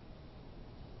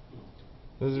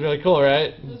 This is really cool,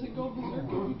 right? Does it go berserk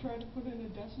if you try to put in a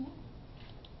decimal?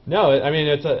 No, I mean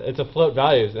it's a float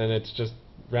values and it's just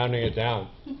rounding it down.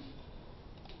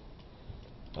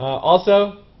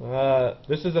 Also,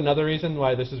 this is another reason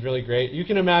why this is really great. You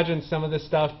can imagine some of this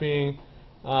stuff being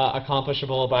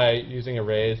accomplishable by using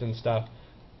arrays and stuff.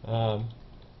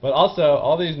 But also,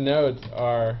 all these nodes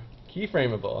are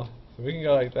keyframeable. So we can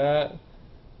go like that,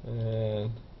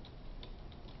 and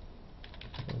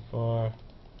 4,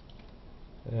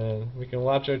 and we can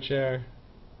watch our chair.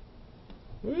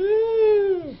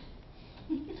 Woo!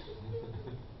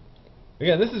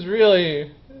 Again, this is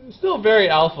really still very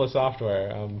alpha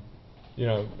software. You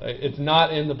know, it's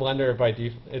not in the Blender by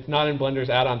it's not in Blender's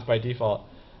add-ons by default,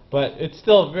 but it's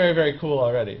still very, very cool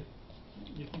already.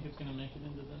 You think it's going to make it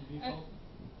into the default?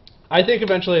 I think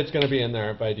eventually it's going to be in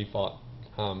there by default.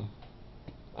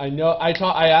 I know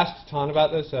I asked Ton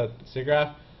about this at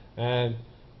SIGGRAPH, and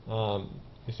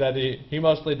he said he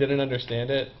mostly didn't understand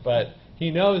it, but he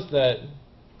knows that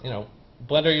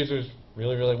Blender users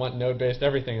really want node-based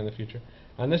everything in the future,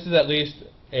 and this is at least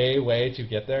a way to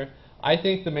get there. I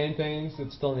think the main things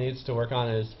it still needs to work on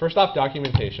is first off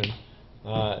documentation.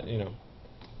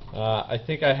 I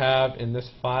think I have in this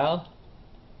file.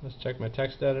 Let's check my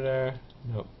text editor.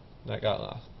 Nope. That got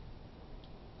lost.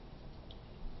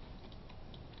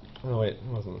 Oh wait, it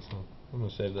wasn't this one. I'm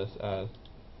going to save this as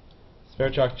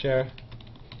Sverchok chair.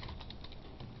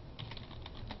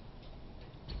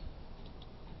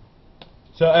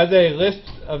 So as a list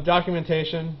of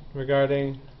documentation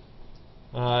regarding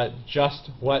just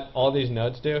what all these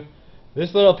nodes do,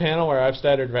 this little panel where I've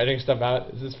started writing stuff out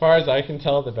is, as far as I can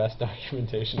tell, the best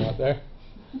documentation out there,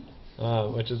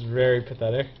 which is very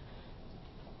pathetic.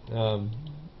 I'm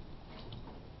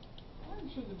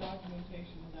sure the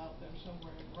documentation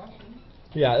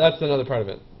Yeah, that's another part of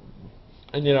it.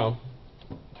 And you know,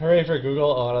 hooray for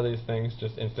Google, a lot of these things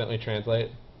just instantly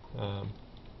translate.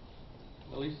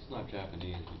 At least it's not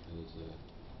Japanese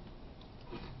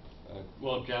because,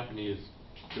 well, Japanese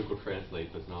Google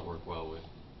Translate does not work well with.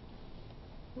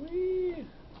 Whee!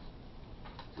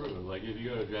 True, like if you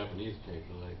go to a Japanese page,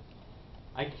 you're like,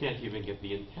 I can't even get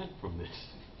the intent from this.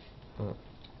 Huh.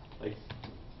 Like,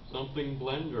 something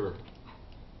Blender.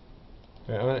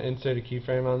 Okay, I'm going to insert a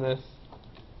keyframe on this.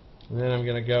 And then I'm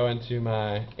going to go into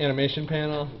my animation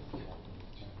panel.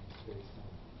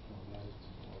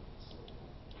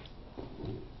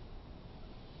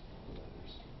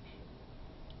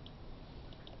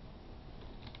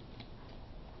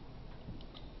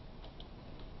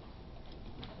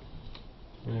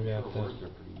 Maybe I have Sure, to. words are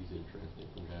pretty easy to translate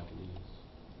from Japanese.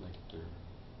 Like they're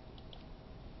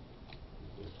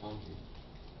kanji.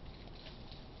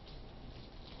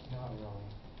 Not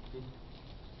really.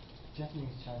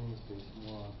 Japanese, Chinese based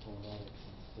more on phonetics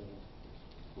instead of.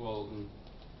 Well, in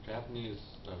Japanese,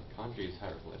 kanji is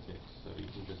hieroglyphics, so you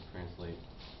can just translate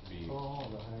the Oh,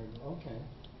 the higher. Okay.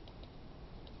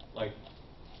 like.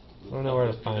 I don't know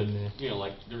where to find this. You know,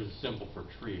 like there's a symbol for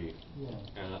tree, Yeah.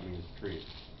 and that means tree.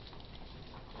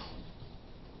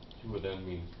 2 of them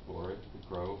means forest,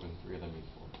 grove, and 3 of them means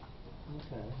forest.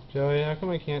 Okay. Joey, how come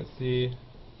I can't see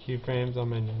keyframes on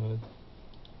my nodes?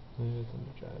 Maybe it's in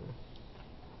the driver.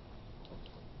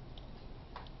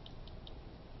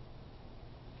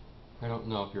 I don't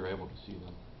know if you're able to see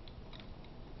them.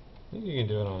 I think you can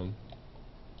do it on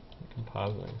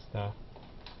compositing stuff.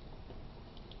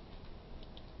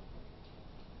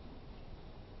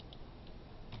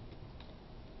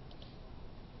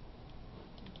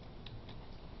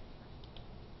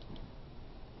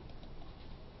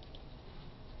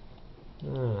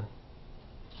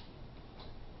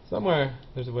 Somewhere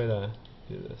there's a way to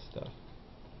do this stuff.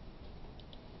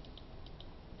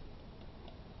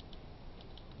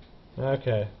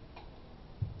 Okay.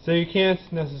 So you can't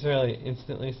necessarily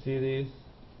instantly see these,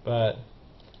 but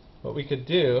what we could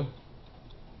do,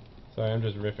 sorry, I'm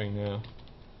just riffing now.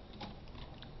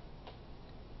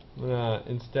 I'm gonna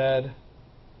instead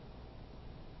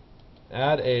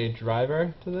add a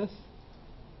driver to this.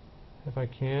 If I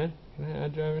can I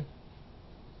add driver?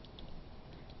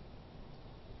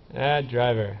 Add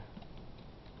driver.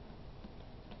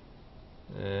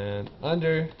 And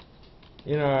under,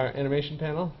 in our animation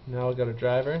panel, now we'll go to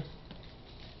driver.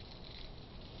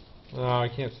 Oh, I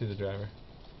can't see the driver.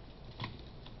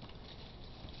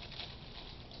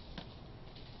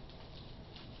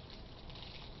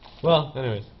 Well,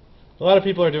 anyways, a lot of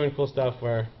people are doing cool stuff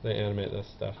where they animate this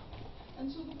stuff. And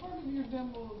so the part of your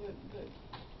demo that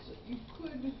so you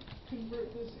could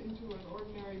convert this into an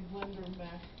ordinary Blender mesh,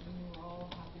 and you're all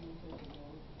happy with it,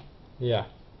 and Yeah.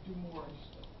 do more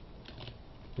stuff.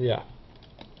 Yeah.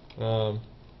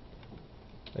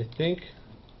 I think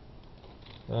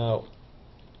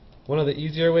one of the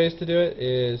easier ways to do it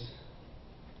is,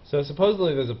 so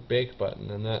supposedly there's a bake button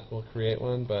and that will create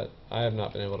one, but I have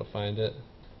not been able to find it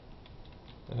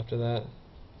after that.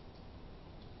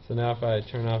 So now if I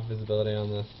turn off visibility on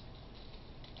this,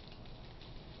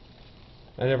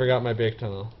 I never got my bake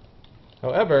tunnel.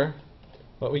 However,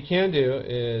 what we can do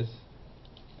is,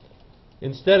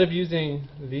 instead of using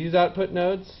these output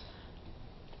nodes,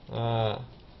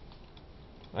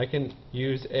 I can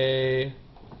use a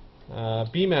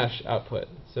bmesh output.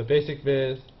 So basic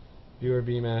viz, viewer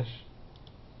bmesh,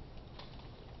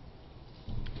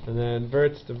 and then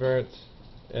verts to verts,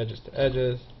 edges to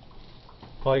edges,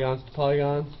 polygons to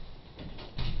polygons,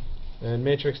 and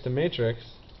matrix to matrix.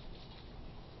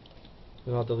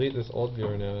 Then I'll delete this old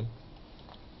viewer node.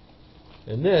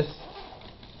 And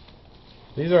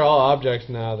these are all objects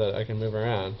now that I can move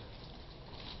around.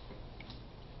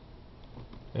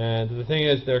 And the thing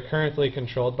is, they're currently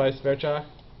controlled by Sverchok.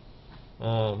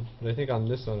 But I think on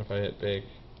this one, if I hit bake,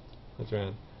 it's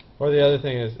around. Or the other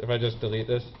thing is, if I just delete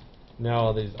this, now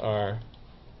all these are,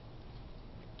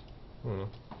 I don't know.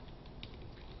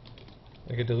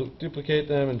 I could duplicate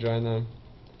them and join them.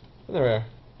 And there we are.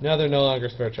 Now they're no longer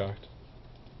Sverchoked.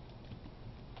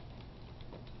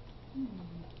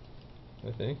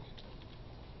 I think.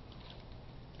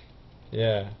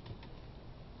 Yeah.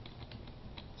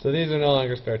 So these are no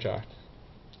longer Sverchoked.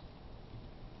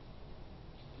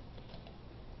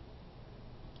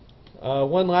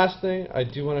 One last thing I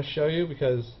do want to show you,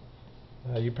 because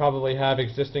you probably have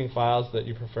existing files that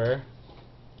you prefer.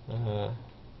 Let's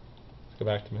go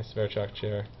back to my Sverchok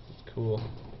chair. It's cool.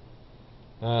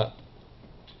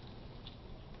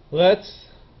 Let's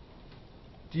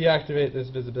deactivate this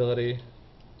visibility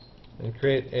and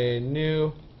create a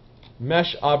new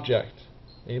mesh object.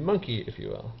 a monkey, if you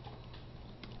will.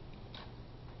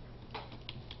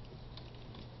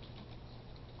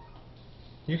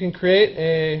 You can create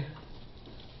a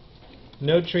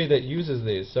node tree that uses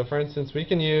these. So for instance, we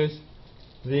can use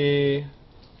the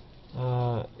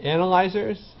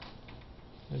analyzers.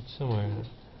 It's somewhere.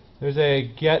 There's a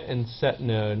get and set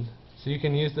node. So you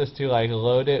can use this to like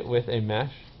load it with a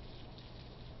mesh.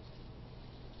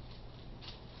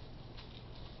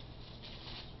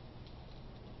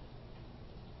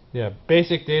 Yeah,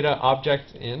 basic data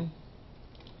objects in.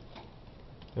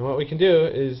 And what we can do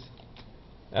is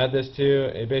add this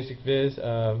to a basic viz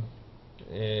of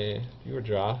a viewer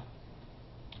draw.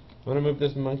 I'm going to move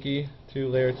this monkey to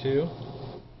layer 2.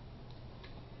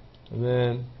 And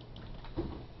then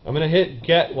I'm going to hit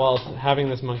get while having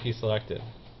this monkey selected.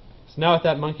 So now with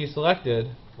that monkey selected,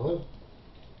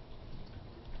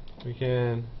 we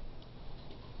can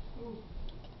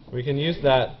use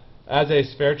that as a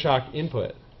Sverchok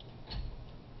input.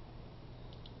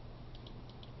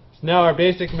 So now our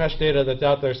basic mesh data that's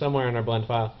out there somewhere in our blend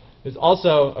file is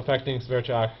also affecting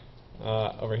Sverchok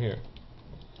over here.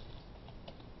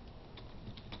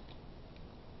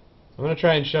 I'm going to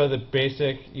try and show the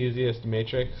basic, easiest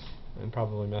matrix and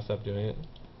probably mess up doing it.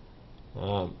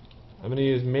 I'm going to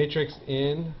use matrix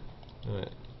in. I'm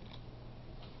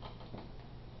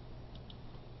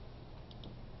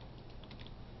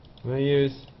going to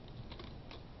use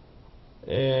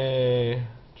a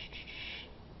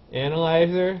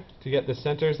analyzer to get the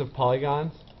centers of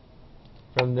polygons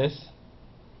from this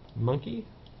monkey.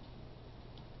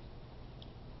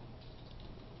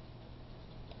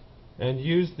 And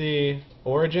use the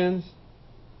origins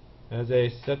as a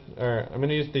set, or I'm going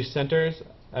to use the centers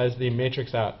as the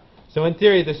matrix out. So in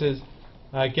theory, this is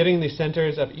getting the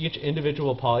centers of each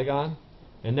individual polygon,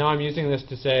 and now I'm using this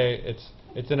to say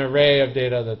it's an array of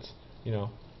data that's, you know,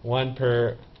 one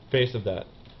per face of that.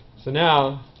 So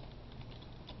now,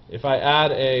 if I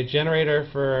add a generator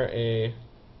for a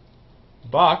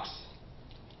box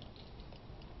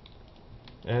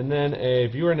and then a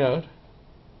viewer node,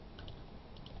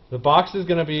 the box is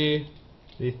going to be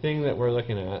the thing that we're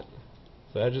looking at.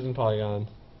 So edges and polygons.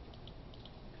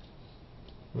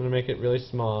 I'm going to make it really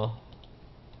small.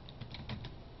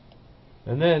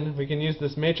 And then we can use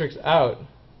this matrix out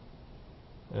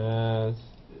as,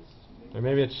 or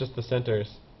maybe it's just the centers.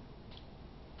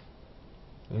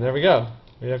 And there we go.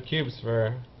 We have cubes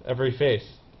for every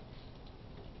face.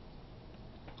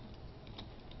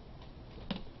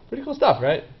 Pretty cool stuff,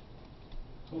 right?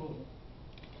 Cool.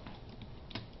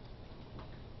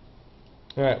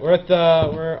 All right,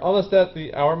 we're almost at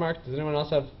the hour mark. Does anyone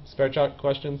else have Sverchok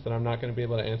questions that I'm not going to be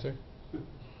able to answer?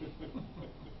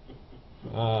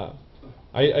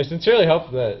 I sincerely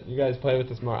hope that you guys play with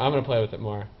this more. I'm going to play with it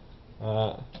more.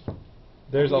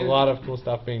 There's a lot of cool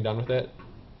stuff being done with it,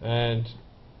 and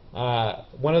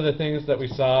one of the things that we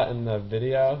saw in the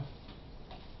video.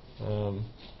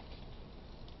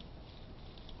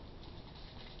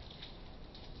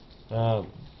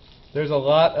 There's a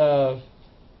lot of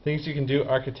things you can do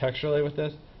architecturally with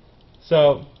this.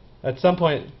 So at some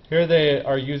point, here they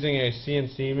are using a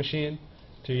CNC machine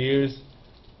to use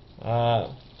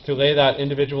to lay that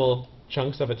individual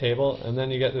chunks of a table, and then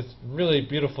you get this really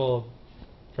beautiful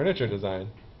furniture design,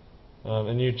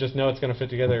 and you just know it's going to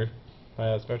fit together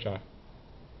via Sverchok.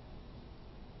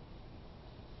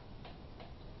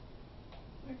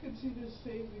 I could see this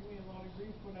saving me a lot of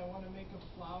grief when I want to make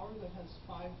a flower that has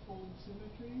 5-fold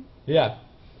symmetry. Yeah.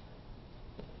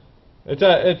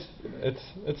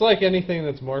 It's like anything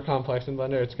that's more complex in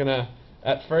Blender. It's gonna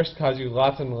at first cause you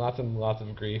lots and lots and lots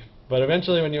of grief, but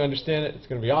eventually when you understand it, it's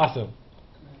gonna be awesome.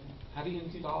 How do you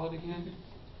install it again?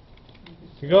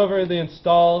 To go over the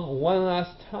install one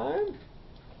last time.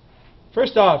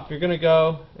 First off, you're gonna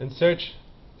go and search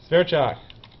Sverchok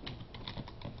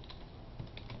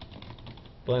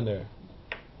Blender,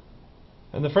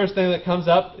 and the first thing that comes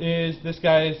up is this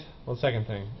guy's. Well, the second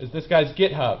thing is this guy's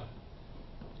GitHub.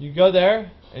 You go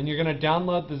there, and you're going to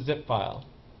download the zip file.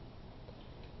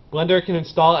 Blender can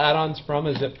install add-ons from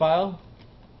a zip file.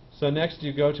 So next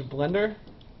you go to Blender,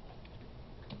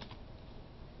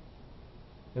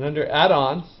 and under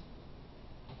add-ons,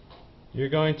 you're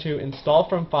going to install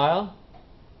from file,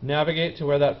 navigate to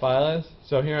where that file is.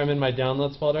 So here I'm in my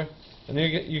downloads folder, and there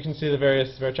you can see the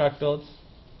various Sverchok builds.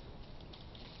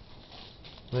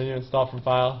 And then you install from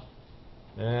file,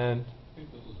 and I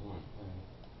think this is one.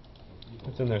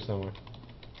 it's in there somewhere.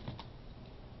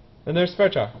 And there's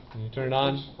Sverchok. And you turn it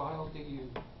on. Which file do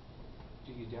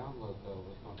do you download though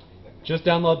with multimedia? Just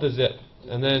download the zip,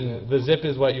 and then the zip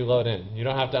is what you load in. You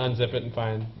don't have to unzip it and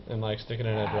find and like stick it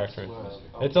in a directory.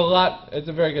 It's a lot. It's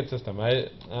a very good system. I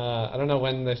don't know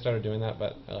when they started doing that,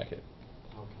 but I like it.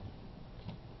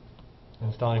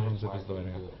 Installing from zip is the way to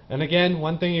go. And again,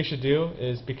 one thing you should do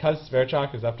is, because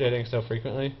Sverchok is updating so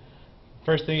frequently,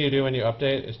 first thing you do when you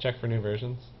update is check for new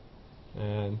versions,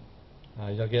 and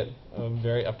you'll get a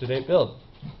very up-to-date build.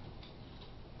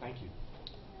 Thank you.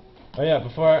 Oh yeah,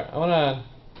 before I want to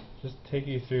just take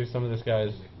you through some of this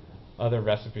guy's other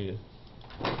recipes.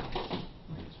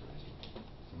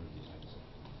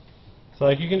 So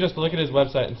like you can just look at his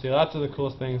website and see lots of the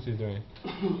coolest things he's doing.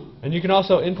 And you can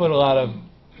also input a lot of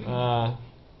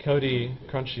codey,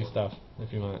 crunchy stuff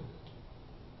if you want.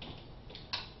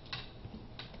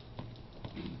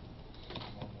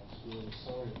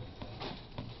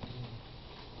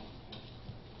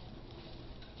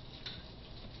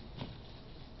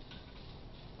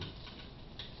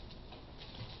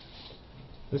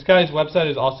 This guy's website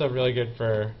is also really good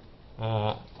for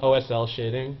OSL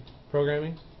shading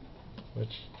programming,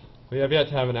 which we have yet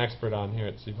to have an expert on here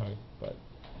at Seabug, but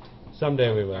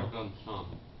someday we will. I've done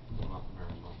some, but not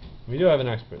very much. We do have an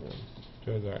expert now.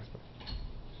 Joe's our expert.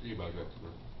 Seabug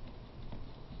expert.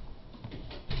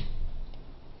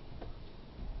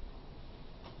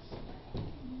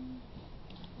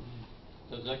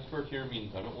 Does expert here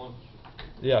mean done it once?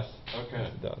 Yes. Okay.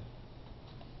 Yes, it does.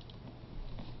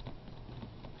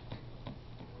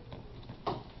 I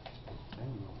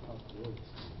don't know how good this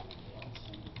is gonna be.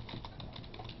 Awesome.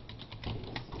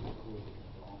 It's so cool to get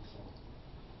awesome.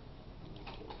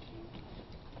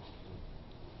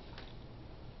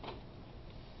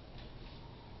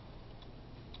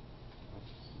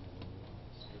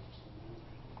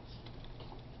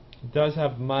 It does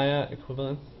have Maya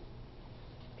equivalents.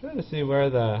 I'm trying to see where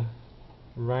the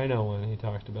Rhino one he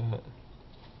talked about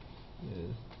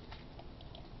is.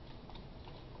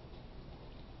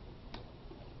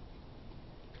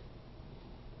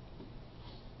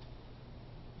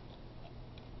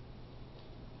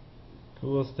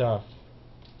 Cool stuff.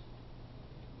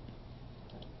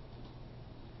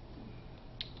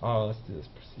 Oh, let's do this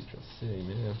procedural city,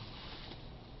 man.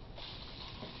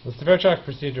 The Sverchok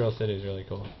procedural city is really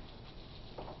cool.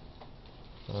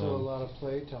 So a lot of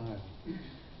playtime.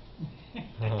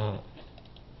 I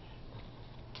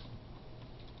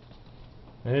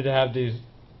need to have these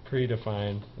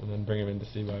predefined and then bring them into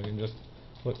Seabug and just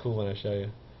look cool when I show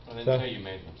you. I didn't So- say you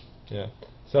made them. Yeah.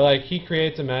 So like he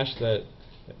creates a mesh that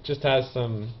just has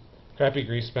some crappy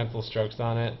grease pencil strokes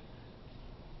on it,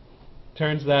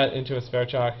 turns that into a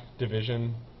Sverchok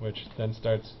division, which then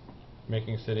starts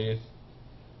making cities,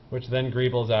 which then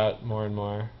greebles out more and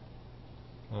more.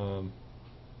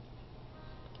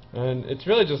 And it's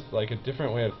really just like a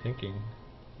different way of thinking.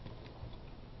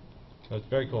 So it's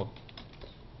very cool.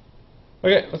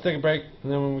 Okay, let's take a break,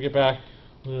 and then when we get back,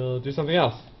 we'll do something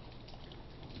else.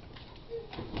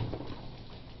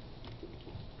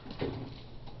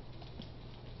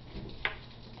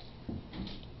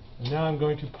 And now I'm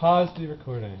going to pause the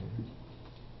recording.